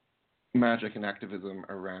 Magic and activism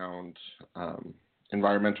around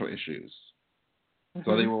environmental issues.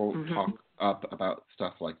 So they will talk up about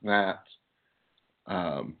stuff like that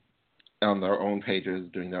on their own pages,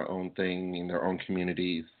 doing their own thing in their own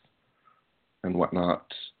communities and whatnot.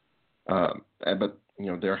 But,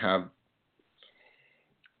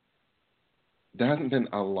 there hasn't been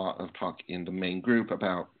a lot of talk in the main group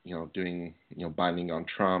about, doing, binding on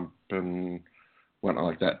Trump and whatnot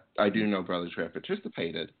like that. I do know brothers who have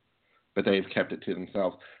participated, but they've kept it to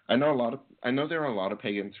themselves. I know there are a lot of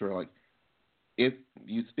pagans who are like, if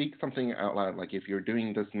you speak something out loud, like if you're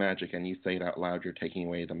doing this magic and you say it out loud, you're taking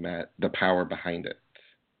away the power behind it.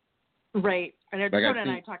 Right. And Dakota and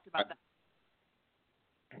I talked about that.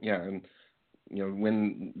 Yeah, and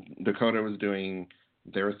when Dakota was doing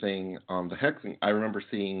their thing on the hexing, I remember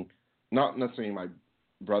seeing not necessarily my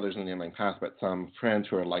brothers in the Unnamed Path, but some friends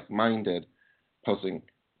who are like-minded posting,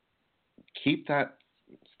 keep that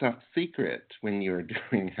stuff secret when you're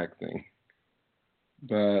doing hexing.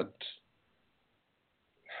 But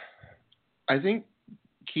I think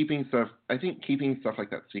keeping stuff like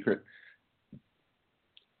that secret,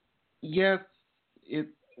 yes, it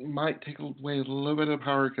might take away a little bit of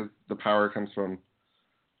power because the power comes from,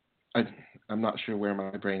 I'm not sure where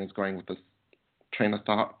my brain is going with this train of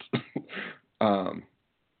thought. I'm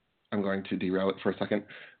going to derail it for a second.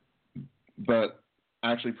 But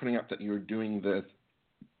actually putting up that you're doing this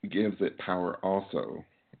gives it power also,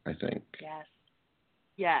 I think.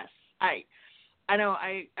 Yes. I know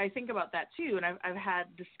I think about that too, and I've had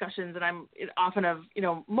discussions, and I'm often of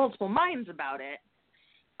multiple minds about it.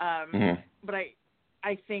 But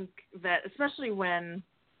I think that especially when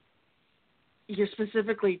you're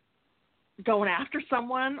specifically going after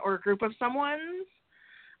someone or a group of someone's,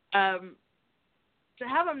 to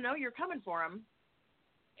have them know you're coming for them,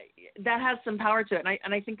 that has some power to it.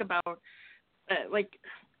 And I think about like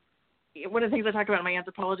one of the things I talk about in my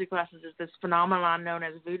anthropology classes is this phenomenon known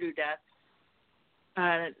as voodoo death.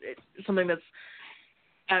 It's something that's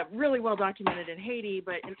really well documented in Haiti,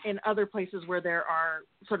 but in other places where there are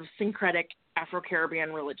sort of syncretic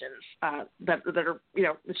Afro-Caribbean religions that are,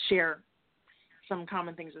 share some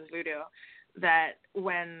common things with voodoo, that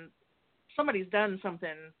when somebody's done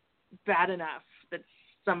something bad enough that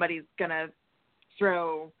somebody's going to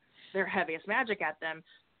throw their heaviest magic at them,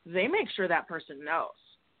 they make sure that person knows.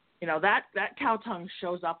 That cow tongue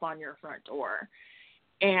shows up on your front door.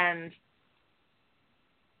 And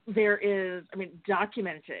there is,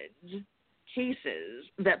 documented cases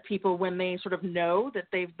that people, when they sort of know that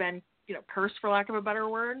they've been, cursed, for lack of a better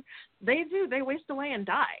word, they waste away and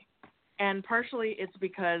die. And partially it's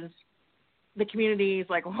because the community is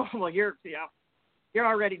like, well, you're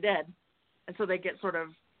already dead. And so they get sort of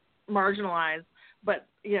marginalized. But,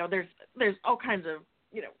 there's all kinds of,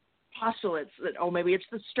 postulates that, maybe it's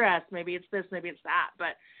the stress, maybe it's this, maybe it's that.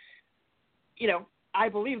 But, I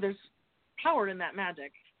believe there's power in that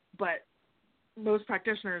magic. But most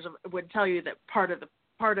practitioners would tell you that part of the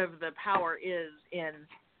power is in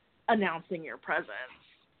announcing your presence.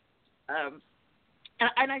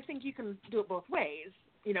 And I think you can do it both ways.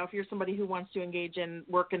 If you're somebody who wants to engage in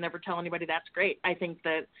work and never tell anybody, that's great. I think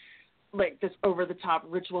that, like, this over-the-top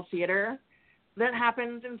ritual theater that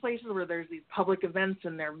happens in places where there's these public events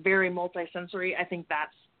and they're very multi-sensory, I think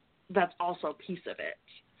that's also a piece of it.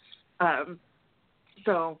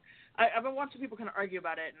 So I've been watching people kind of argue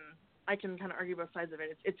about it, and I can kind of argue both sides of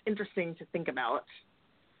it. It's interesting to think about.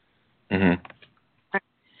 Mm-hmm.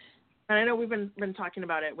 And I know we've been talking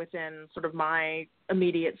about it within sort of my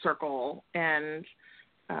immediate circle, and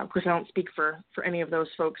of course I don't speak for any of those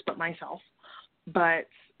folks but myself. But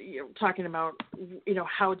talking about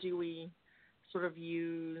how do we sort of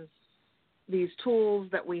use these tools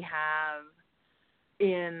that we have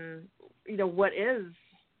in what is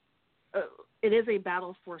it is a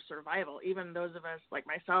battle for survival. Even those of us like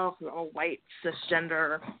myself who are white,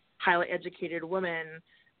 cisgender, highly educated women,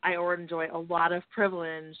 I enjoy a lot of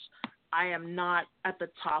privilege. I am not at the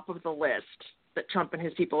top of the list that Trump and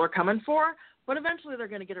his people are coming for, but eventually they're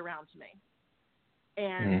going to get around to me.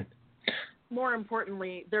 And more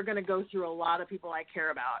importantly, they're going to go through a lot of people I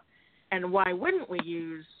care about. And why wouldn't we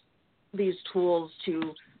use these tools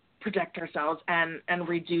to protect ourselves and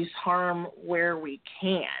reduce harm where we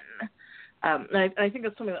can? And I think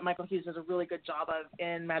that's something that Michael Hughes does a really good job of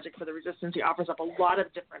in Magic for the Resistance. He offers up a lot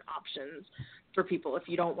of different options for people. If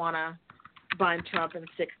you don't want to bind Trump and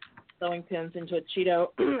stick sewing pins into a Cheeto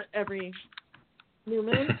every new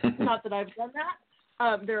moon, not that I've done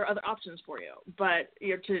that, there are other options for you. But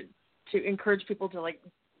to encourage people to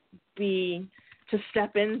to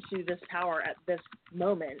step into this power at this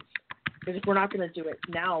moment, because if we're not going to do it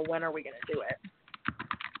now, when are we going to do it?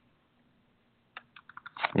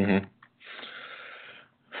 Mm-hmm.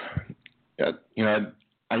 Yeah,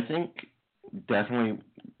 I think definitely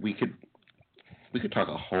we could talk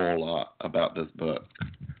a whole lot about this book,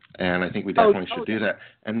 and I think we definitely should do that,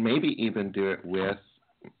 and maybe even do it with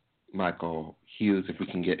Michael Hughes if we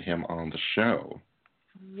can get him on the show.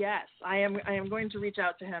 Yes, I am going to reach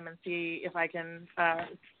out to him and see if I can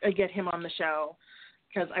get him on the show,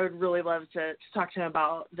 because I would really love to talk to him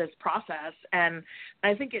about this process. And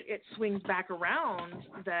I think it swings back around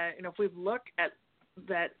that, if we look at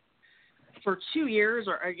that for 2 years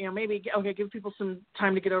or maybe, give people some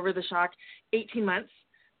time to get over the shock, 18 months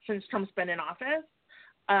since Trump's been in office,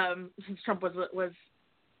 since Trump was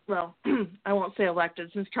well, I won't say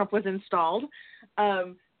elected, since Trump was installed,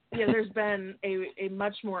 there's been a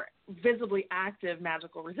much more visibly active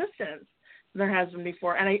magical resistance than there has been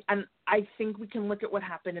before. And I think we can look at what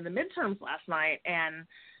happened in the midterms last night and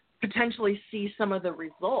potentially see some of the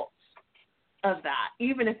results of that,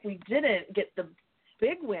 even if we didn't get the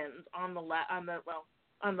big wins on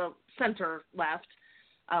the center left.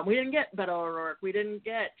 We didn't get Beto O'Rourke. We didn't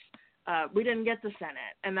get the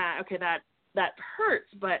Senate, and that hurts.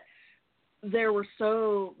 But there were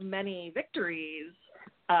so many victories,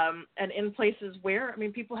 and in places where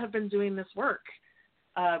people have been doing this work.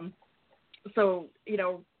 So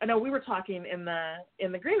I know we were talking in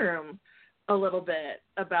the green room a little bit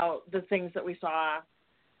about the things that we saw.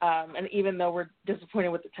 And even though we're disappointed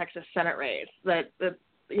with the Texas Senate race, that the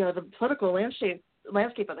political landscape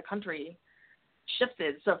of the country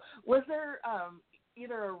shifted. So was there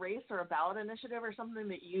either a race or a ballot initiative or something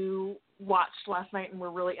that you watched last night and were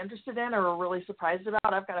really interested in or were really surprised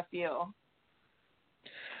about? I've got a few.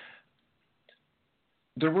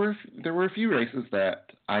 There were a few races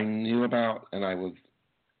that I knew about and I was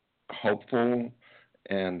hopeful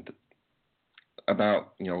and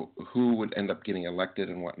about who would end up getting elected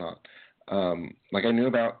and whatnot. I knew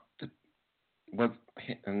about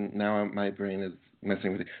and now my brain is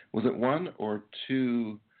messing with it. Was it one or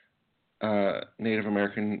two Native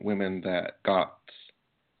American women that got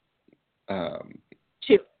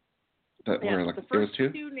two? That were elected. The first There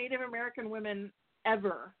was two Native American women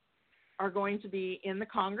ever are going to be in the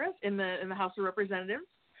Congress, in the House of Representatives,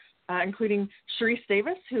 including Sharice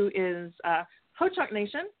Davis, who is Ho-Chunk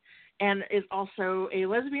Nation, and is also a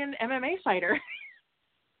lesbian MMA fighter,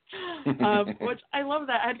 which I love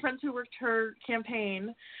that. I had friends who worked her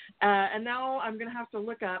campaign, and now I'm going to have to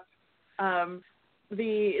look up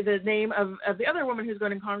the name of the other woman who's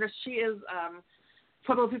going in Congress. She is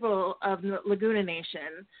Pueblo people of Laguna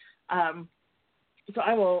Nation. So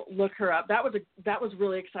I will look her up. That was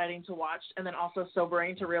really exciting to watch, and then also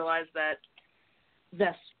sobering to realize that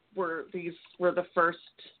these were the first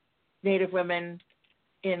Native women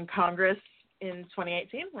in Congress in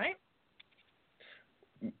 2018, right?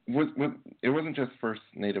 It wasn't just first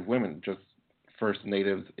Native women, just first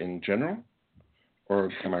Natives in general?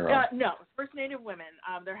 Or am I wrong? No, first Native women.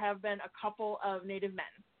 There have been a couple of Native men.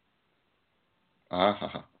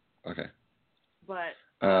 Okay. But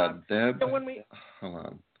Deb, so when we hold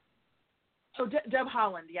on. Oh, Deb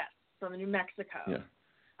Haaland, yes, from New Mexico. Yeah.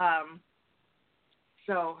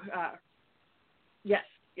 So yes,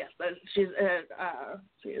 She is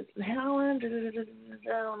Holland.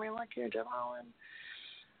 Let me look here, Deb Holland.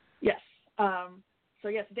 Yes. So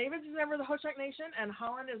yes, Davids is a member of the Ho-Chunk Nation, and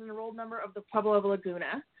Holland is an enrolled member of the Pueblo of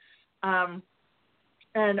Laguna. And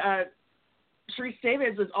Sharice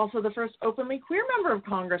Davids was also the first openly queer member of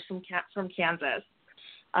Congress from Kansas.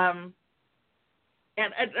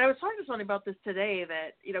 And I was talking to somebody about this today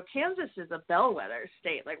that, Kansas is a bellwether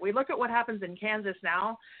state. Like, we look at what happens in Kansas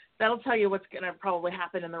now, that'll tell you what's going to probably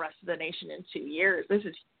happen in the rest of the nation in 2 years. This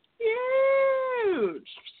is huge.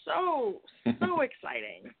 So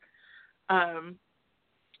exciting.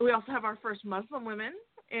 We also have our first Muslim women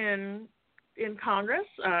in Congress,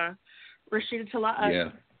 Rashida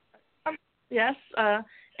Tlaib. Yes.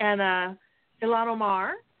 And Ilhan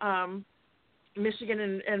Omar,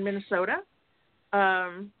 Michigan and Minnesota.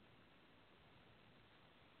 Were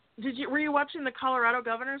you watching the Colorado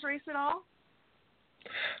governor's race at all?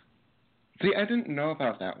 See, I didn't know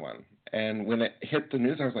about that one, and when it hit the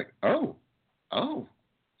news, I was like, "Oh,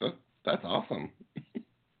 that's awesome."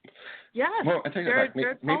 Yes. Well, I tell you what,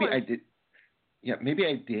 maybe I did. Yeah, maybe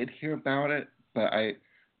I did hear about it, but I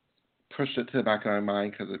pushed it to the back of my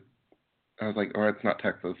mind because I was like, "Oh, it's not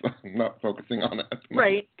Texas. I'm not focusing on it."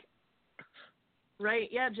 Right.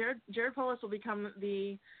 Right. Yeah, Jared Polis will become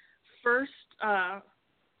the first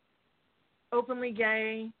openly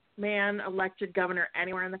gay man elected governor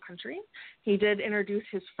anywhere in the country. He did introduce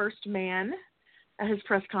his first man at his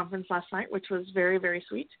press conference last night, which was very, very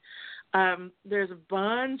sweet. There's a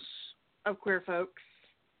bunch of queer folks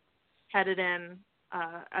headed in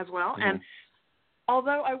as well. Mm-hmm. And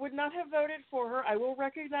although I would not have voted for her, I will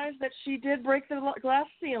recognize that she did break the glass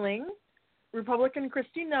ceiling. Republican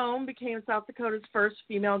Kristi Noem became South Dakota's first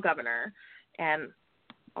female governor. And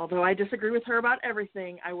although I disagree with her about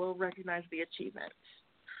everything, I will recognize the achievement.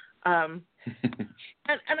 And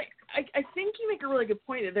I think you make a really good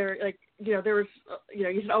point that there was,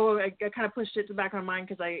 you said, I kind of pushed it to the back of my mind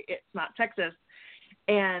because it's not Texas.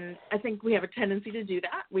 And I think we have a tendency to do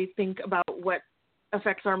that. We think about what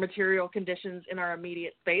affects our material conditions in our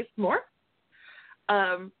immediate space more.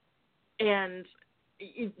 And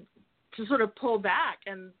to sort of pull back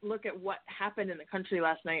and look at what happened in the country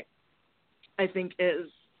last night, I think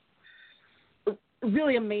is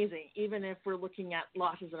really amazing, even if we're looking at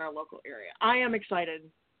losses in our local area. I am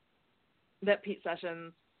excited that Pete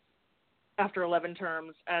Sessions, after 11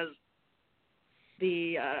 terms as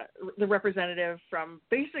the representative from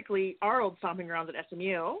basically our old stomping grounds at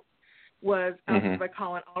SMU, was ousted by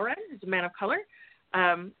Colin Allred, who's a man of color.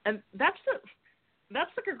 And that's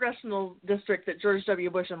the congressional district that George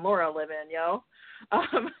W. Bush and Laura live in,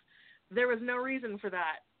 There was no reason for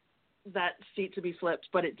that seat to be flipped,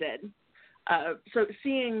 but it did. So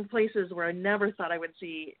seeing places where I never thought I would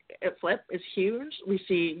see it flip is huge. We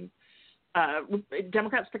see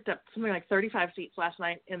Democrats picked up something like 35 seats last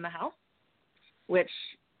night in the House, which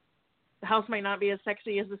the House might not be as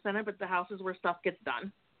sexy as the Senate, but the House is where stuff gets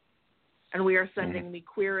done. And we are sending the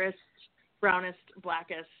queerest, brownest,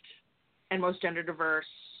 blackest, and most gender diverse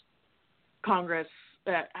Congress,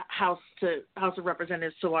 House of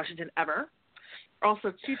Representatives to Washington ever.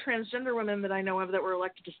 Also, 2 transgender women that I know of that were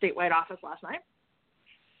elected to statewide office last night.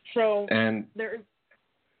 So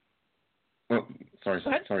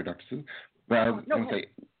sorry, Dr. Sue. But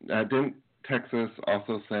didn't Texas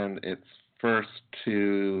also send its first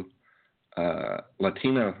 2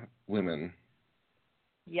 Latina women?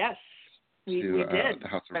 Yes, we did. The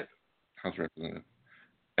House Representative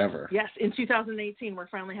ever. Yes, in 2018, we're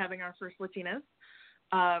finally having our first Latinas.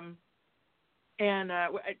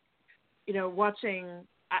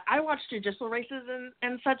 I watched judicial races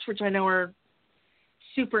and such, which I know are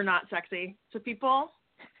super not sexy to people.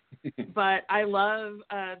 But I love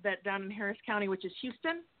that down in Harris County, which is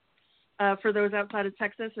Houston, for those outside of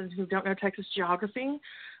Texas and who don't know Texas geography,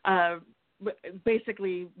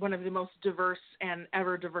 basically one of the most diverse and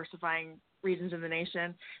ever diversifying regions in the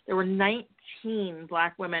nation. There were 19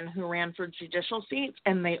 black women who ran for judicial seats,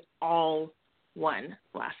 and they all won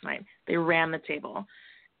last night. They ran the table.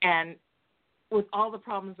 And with all the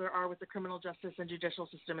problems there are with the criminal justice and judicial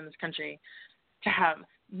system in this country, to have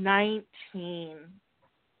 19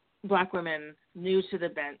 black women new to the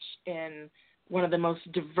bench in one of the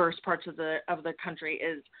most diverse parts of the country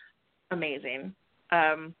is amazing.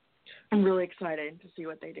 I'm really excited to see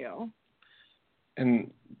what they do.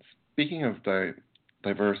 And speaking of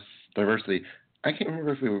diversity, I can't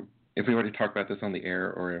remember if we already talked about this on the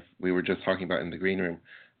air or if we were just talking about in the green room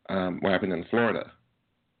what happened in Florida.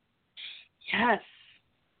 Yes.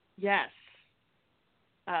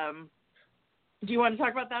 Do you want to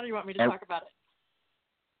talk about that, or do you want me to talk about it?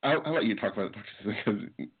 I'll let you talk about it, because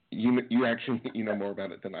you actually know more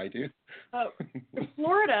about it than I do.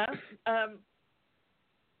 Florida.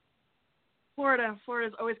 Florida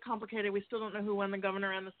is always complicated. We still don't know who won the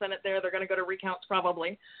governor and the Senate there. They're going to go to recounts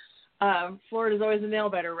probably. Florida's always a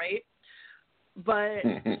nail-biter, right? But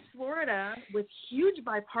Florida, with huge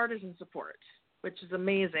bipartisan support, which is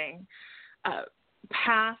amazing,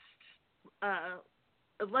 passed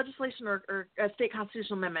legislation or a state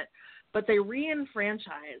constitutional amendment, but they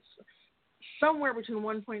re-enfranchise somewhere between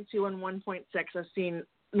 1.2 and 1.6. I've seen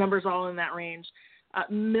numbers all in that range.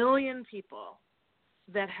 Million people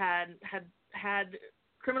that had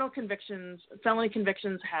criminal convictions, felony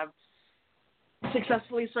convictions, have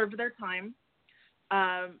successfully served their time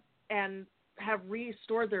and have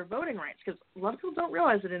restored their voting rights. Because a lot of people don't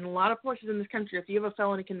realize that in a lot of places in this country, if you have a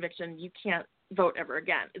felony conviction, you can't vote ever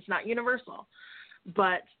again. It's not universal.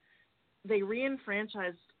 But they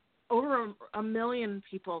re-enfranchised over a million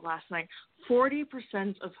people last night, 40%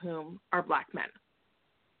 of whom are black men.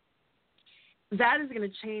 That is going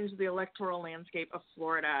to change the electoral landscape of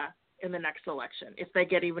Florida in the next election if they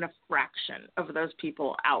get even a fraction of those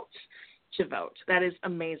people out to vote. That is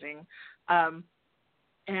amazing.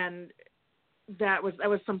 And that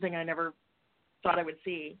was something I never thought I would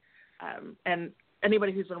see. And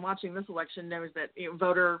anybody who's been watching this election knows that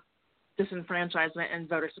voter disenfranchisement and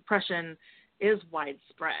voter suppression is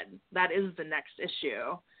widespread. That is the next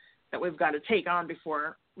issue that we've got to take on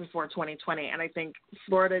before 2020. And I think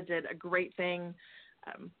Florida did a great thing.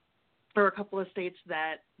 There were a couple of states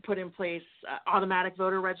that put in place automatic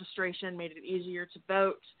voter registration, made it easier to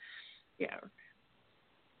vote.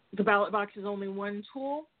 The ballot box is only one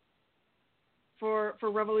tool for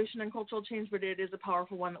revolution and cultural change, but it is a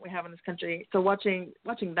powerful one that we have in this country. So watching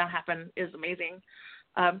that happen is amazing.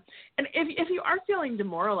 And if you are feeling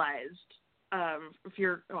demoralized, if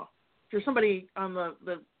you're somebody on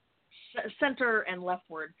the center and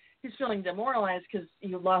leftward who's feeling demoralized because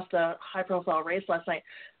you lost a high-profile race last night,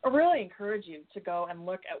 I really encourage you to go and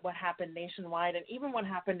look at what happened nationwide and even what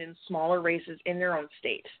happened in smaller races in your own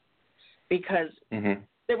state, because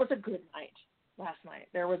it was a good night last night.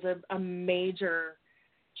 There was a major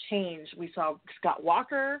change. We saw Scott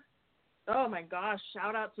Walker. Oh, my gosh,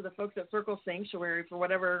 shout out to the folks at Circle Sanctuary for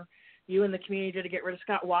whatever you and the community did to get rid of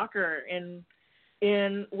Scott Walker in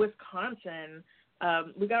Wisconsin.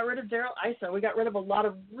 We got rid of Daryl Issa. We got rid of a lot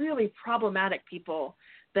of really problematic people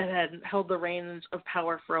that had held the reins of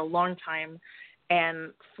power for a long time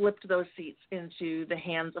and flipped those seats into the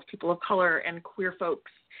hands of people of color and queer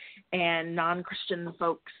folks and non-Christian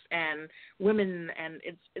folks and women. And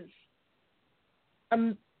it's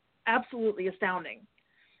absolutely astounding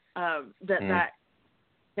that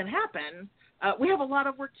can happen. We have a lot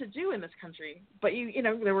of work to do in this country, but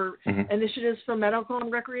there were initiatives for medical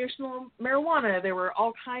and recreational marijuana. There were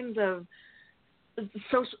all kinds of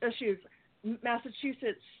social issues.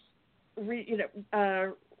 Massachusetts,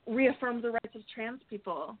 reaffirmed the rights of trans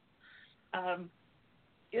people.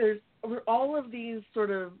 There's all of these sort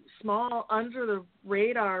of small, under the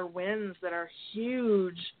radar wins that are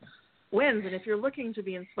huge wins, and if you're looking to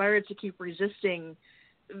be inspired to keep resisting,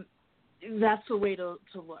 that's the way to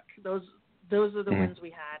look. Those are the wins we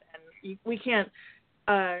had, and we can't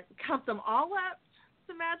count them all up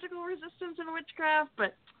to magical resistance and witchcraft,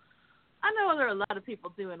 but I know there are a lot of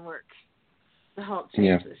people doing work to help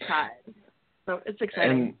change this tide. So it's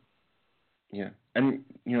exciting. And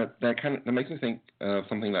that makes me think of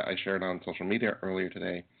something that I shared on social media earlier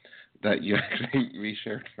today that you actually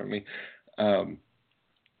reshared from me. I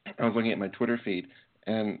was looking at my Twitter feed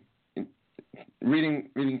and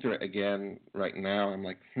reading through it again right now. I'm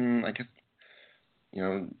like, I guess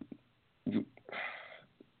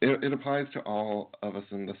it applies to all of us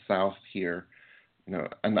in the South here,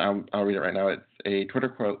 and I'll read it right now. It's a Twitter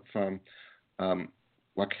quote from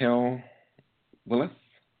Raquel Willis.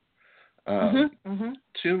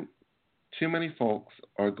 Too many folks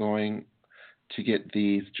are going to get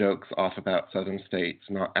these jokes off about Southern states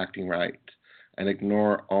not acting right and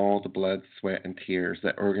ignore all the blood, sweat, and tears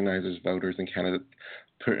that organizers, voters, and candidates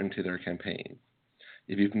put into their campaigns.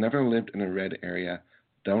 If you've never lived in a red area,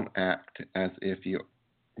 don't act as if you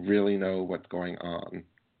really know what's going on.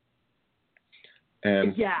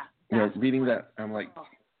 And reading that, I'm like,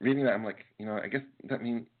 I guess that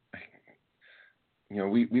means,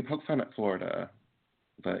 we poke fun at Florida,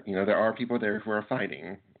 but there are people there who are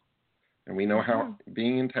fighting, and we know how,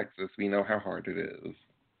 being in Texas, we know how hard it is.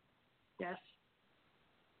 Yes.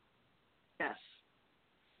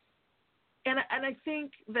 And I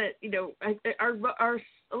think that our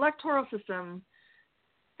electoral system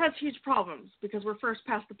has huge problems because we're first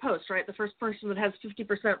past the post, right? The first person that has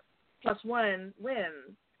 50% plus one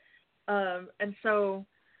wins, and so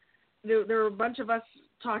there were a bunch of us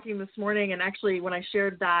talking this morning, and actually when I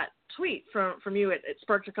shared that tweet from you, it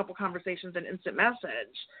sparked a couple conversations in instant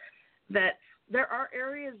message, that there are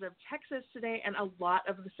areas of Texas today and a lot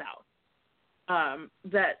of the South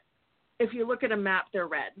that if you look at a map, they're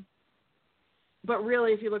red. But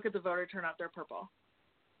really, if you look at the voter turnout, they're purple.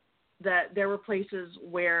 That there were places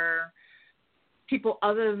where people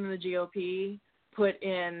other than the GOP put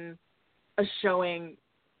in a showing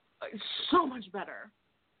so much better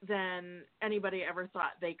than anybody ever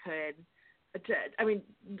thought they could. I mean,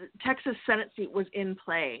 the Texas Senate seat was in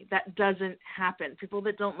play. That doesn't happen. People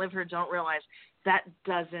that don't live here don't realize that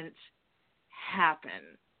doesn't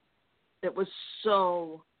happen. It was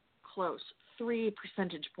so close. 3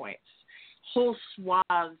 percentage points. Whole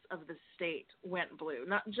swaths of the state went blue.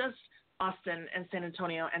 Not just Austin and San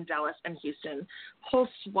Antonio and Dallas and Houston. Whole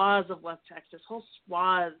swaths of West Texas. Whole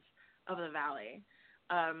swaths of the Valley.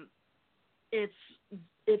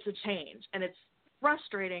 It's a change, and it's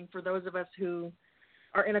frustrating for those of us who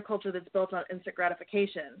are in a culture that's built on instant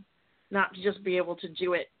gratification, not to just be able to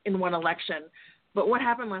do it in one election. But what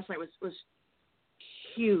happened last night was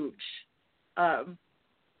huge, and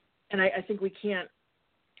I think we can't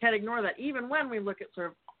ignore that, even when we look at sort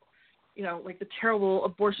of, you know, like the terrible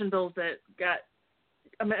abortion bills that got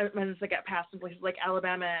amendments that got passed in places like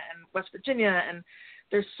Alabama and West Virginia, and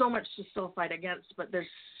there's so much to still fight against, but there's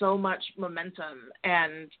so much momentum,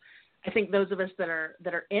 and I think those of us that are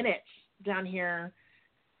in it down here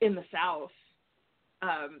in the South,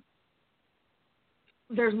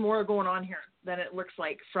 there's more going on here than it looks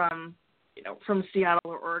like from Seattle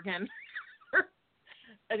or Oregon, or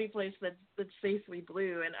any place that's safely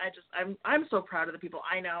blue. And I'm so proud of the people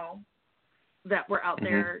I know that were out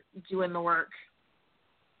there doing the work.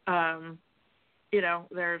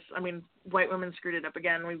 White women screwed it up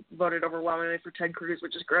again. We voted overwhelmingly for Ted Cruz,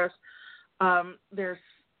 which is gross.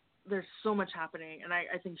 There's so much happening, and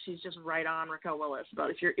I think she's just right on Raquel Willis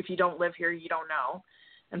about if you don't live here, you don't know.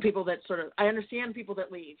 And people that I understand people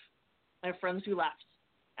that leave. I have friends who left,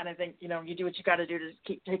 and I think, you do what you got to do to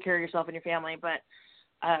take care of yourself and your family. But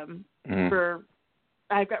I've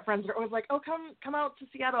got friends that are always like, oh, come out to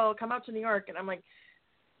Seattle, come out to New York, and I'm like,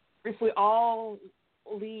 if we all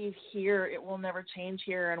leave here, it will never change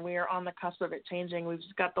here, and we are on the cusp of it changing. We've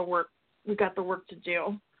just got the work. We've got the work to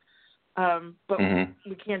do. But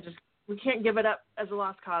we can't give it up as a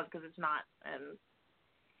lost cause, because it's not. And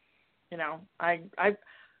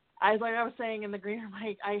as I was saying in the green room,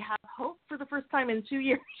 I have hope for the first time in 2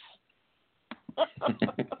 years.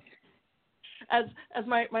 as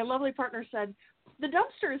my lovely partner said, the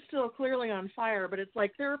dumpster is still clearly on fire, but it's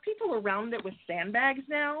like there are people around it with sandbags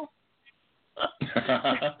now.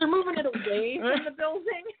 They're moving it away from the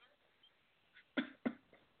building.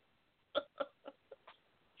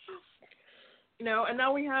 And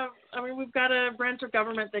now we've got a branch of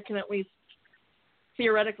government that can at least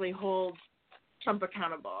theoretically hold Trump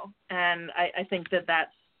accountable. And I think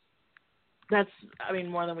that's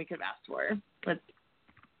more than we could have asked for.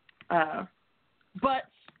 But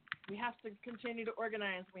we have to continue to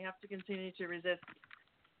organize. We have to continue to resist.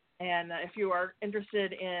 And if you are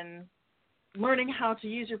interested in learning how to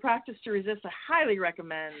use your practice to resist, I highly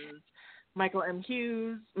recommend Michael M.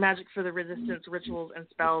 Hughes' Magic for the Resistance, Rituals and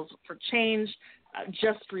Spells for Change,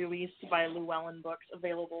 just released by Llewellyn Books,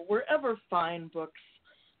 available wherever fine books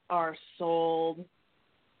are sold.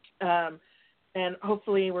 And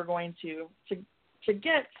hopefully we're going to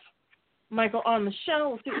get Michael on the show.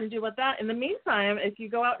 We'll see what we can do about that. In the meantime, if you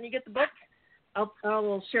go out and you get the book,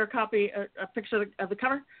 I'll share a picture of the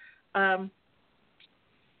cover.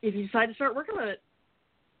 If you decide to start working with it,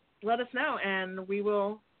 let us know, and we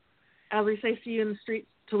will, as we say, see you in the streets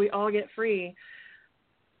till we all get free.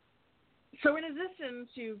 So in addition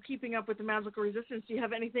to keeping up with the magical resistance, do you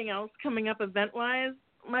have anything else coming up event-wise,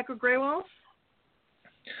 Michael Graywolf?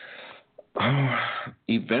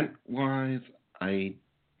 Event-wise, I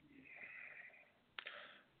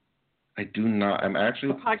do not. I'm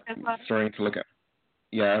actually starting to look at.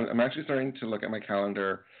 Yeah, I'm actually starting to look at my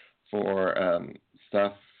calendar for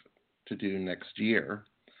stuff to do next year.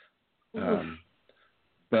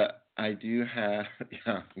 But I do have.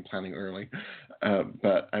 Yeah, I'm planning early.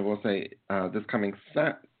 But I will say this coming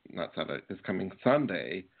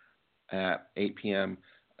Sunday at 8 p.m.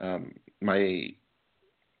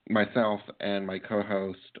 Myself and my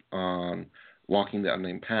co-host on Walking the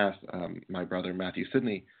Unnamed Path, my brother Matthew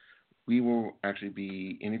Sidney, we will actually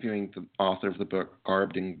be interviewing the author of the book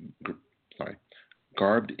Garbed in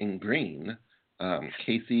Green,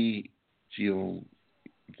 Casey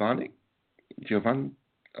Giovanni.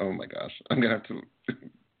 Oh my gosh, I'm gonna have to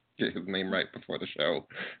get his name right before the show.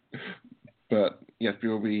 But yes, we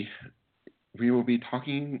will be we will be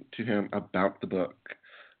talking to him about the book,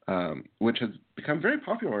 which has become very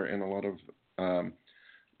popular in a lot of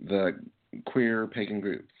the queer pagan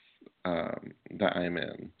groups that I'm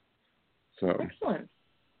in. So excellent.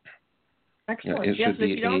 Yeah, it should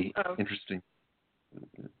be an interesting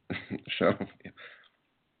show. Yeah.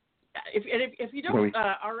 If you don't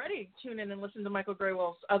already tune in and listen to Michael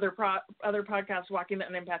Graywolf's other podcasts, Walking the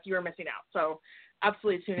Unempath, you are missing out. So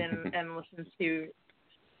absolutely tune in and listen to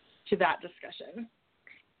that discussion.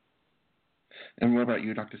 And what about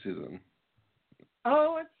you, Dr. Susan?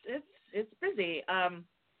 Oh, it's busy.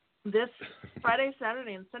 This Friday,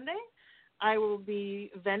 Saturday, and Sunday, I will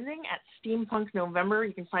be vending at Steampunk November.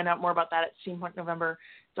 You can find out more about that at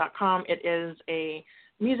steampunknovember.com. It is a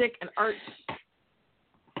music and arts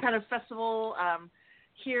kind of festival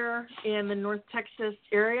here in the North Texas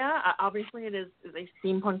area. Obviously, it is a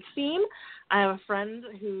steampunk theme. I have a friend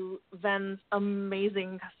who vends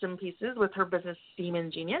amazing custom pieces with her business Steam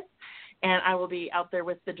Ingenious, and I will be out there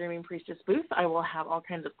with the Dreaming Priestess booth. I will have all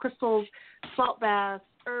kinds of crystals, salt baths,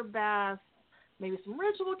 herb baths, maybe some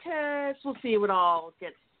ritual kits. We'll see what all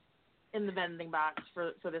gets in the vending box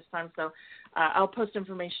for this time. So I'll post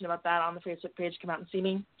information about that on the Facebook page. Come out and see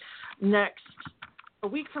me. Next, a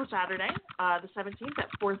week from Saturday, the 17th at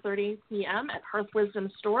 4:30 p.m. at Hearth Wisdom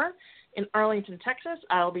Store in Arlington, Texas,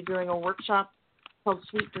 I'll be doing a workshop called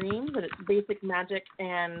Sweet Dreams, and it's basic magic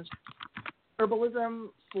and herbalism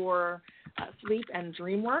for sleep and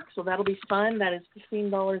dream work. So that'll be fun. That is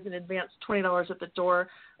 $15 in advance, $20 at the door.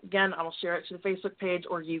 Again, I will share it to the Facebook page,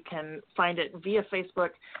 or you can find it via Facebook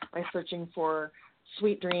by searching for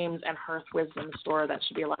Sweet Dreams and Hearth Wisdom Store. That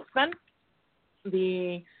should be a lot of fun.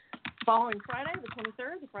 The following Friday, the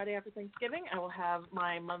 23rd, the Friday after Thanksgiving, I will have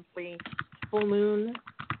my monthly full moon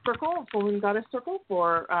goddess circle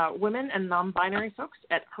for women and non-binary folks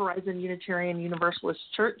at Horizon Unitarian Universalist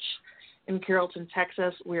Church in Carrollton,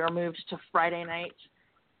 Texas. We are moved to Friday night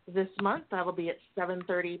this month. That'll be at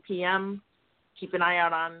 7:30 p.m. Keep an eye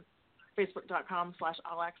out on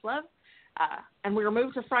facebook.com/allaxlove. And we were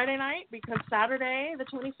moved to Friday night because Saturday, the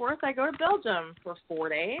 24th, I go to Belgium for 4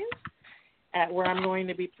 days, where I'm going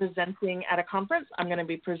to be presenting at a conference. I'm going to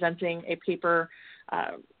be presenting a paper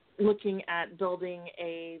looking at building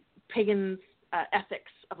a pagan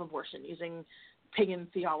ethics of abortion using pagan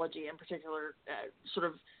theology, in particular sort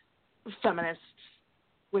of feminist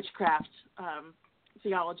witchcraft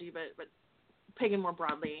theology, but pagan more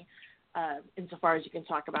broadly, insofar as you can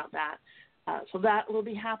talk about that. So that will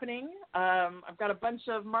be happening. I've got a bunch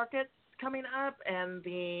of markets coming up, and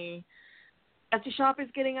the Etsy shop is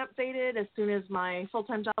getting updated as soon as my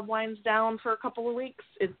full-time job winds down for a couple of weeks.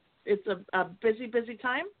 It's a busy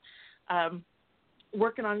time.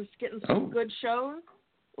 Working on getting some good shows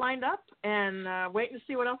lined up, and waiting to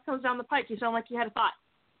see what else comes down the pike. You sound like you had a thought.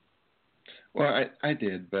 Well, I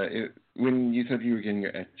did, but when you said you were getting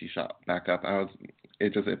your Etsy shop back up,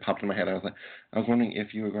 it popped in my head. I was wondering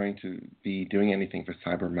if you were going to be doing anything for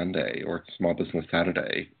Cyber Monday or Small Business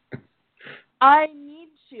Saturday. I need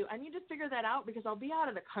to figure that out because I'll be out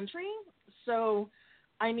of the country, so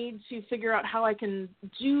I need to figure out how I can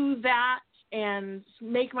do that and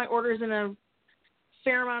make my orders in a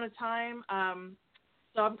fair amount of time.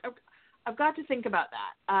 So I've got to think about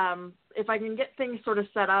that. If I can get things sort of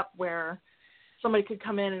set up where somebody could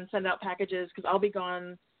come in and send out packages, because I'll be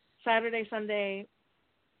gone Saturday, Sunday,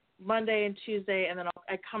 Monday, and Tuesday, and then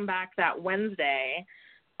I come back that Wednesday,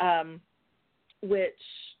 which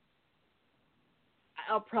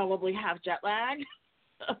I'll probably have jet lag.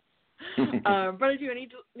 But I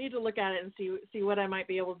need to look at it and see what I might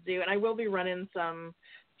be able to do. And I will be running some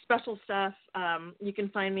special stuff. You can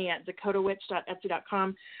find me at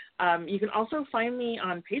dakotawitch.etsy.com. You can also find me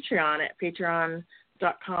on Patreon at patreon.com/Susan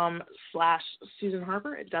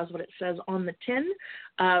Harper. It does what it says on the tin.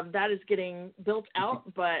 That is getting built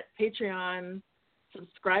out, but Patreon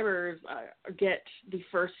subscribers get the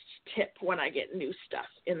first tip when I get new stuff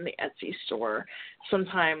in the Etsy store.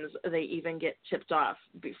 Sometimes they even get tipped off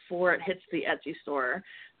before it hits the Etsy store.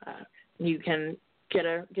 You can get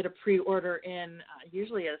a pre-order in,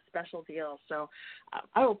 usually at a special deal. So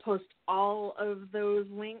I will post all of those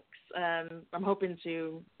links. I'm hoping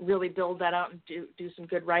to really build that out and do some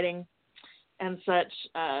good writing and such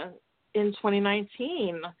in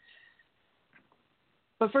 2019.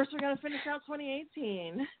 But first, we're going to finish out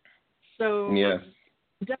 2018. So yes,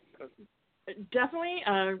 definitely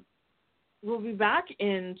we'll be back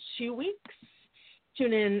in 2 weeks.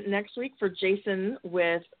 Tune in next week for Jason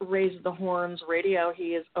with Raise the Horns Radio.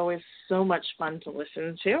 He is always so much fun to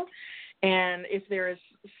listen to. And if there is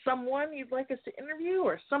someone you'd like us to interview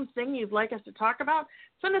or something you'd like us to talk about,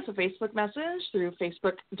 send us a Facebook message through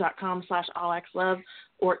facebook.com/allxlove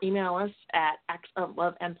or email us at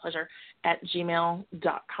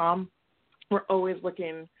actsofloveandpleasure@gmail.com. We're always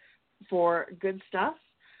looking for good stuff.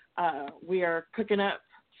 We are cooking up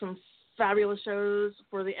some fabulous shows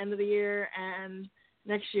for the end of the year and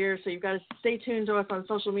next year, so you've got to stay tuned to us on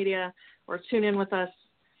social media or tune in with us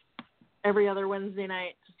every other Wednesday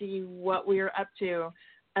night to see what we are up to.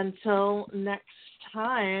 Until next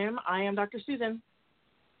time, I am Dr. Susan.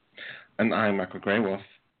 And I'm Michael Greywolf.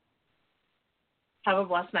 Have a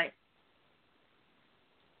blessed night.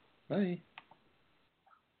 Bye.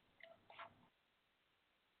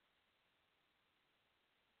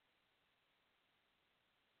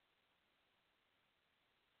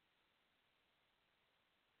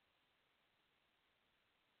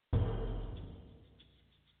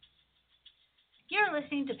 You're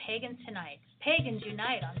listening to Pagans Tonight. Pagans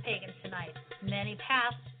unite on Pagans Tonight. Many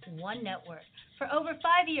paths, one network. For over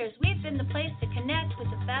 5 years, we've been the place to connect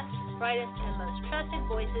with the best, brightest, and most trusted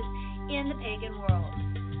voices in the pagan world.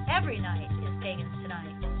 Every night is Pagans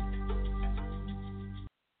Tonight.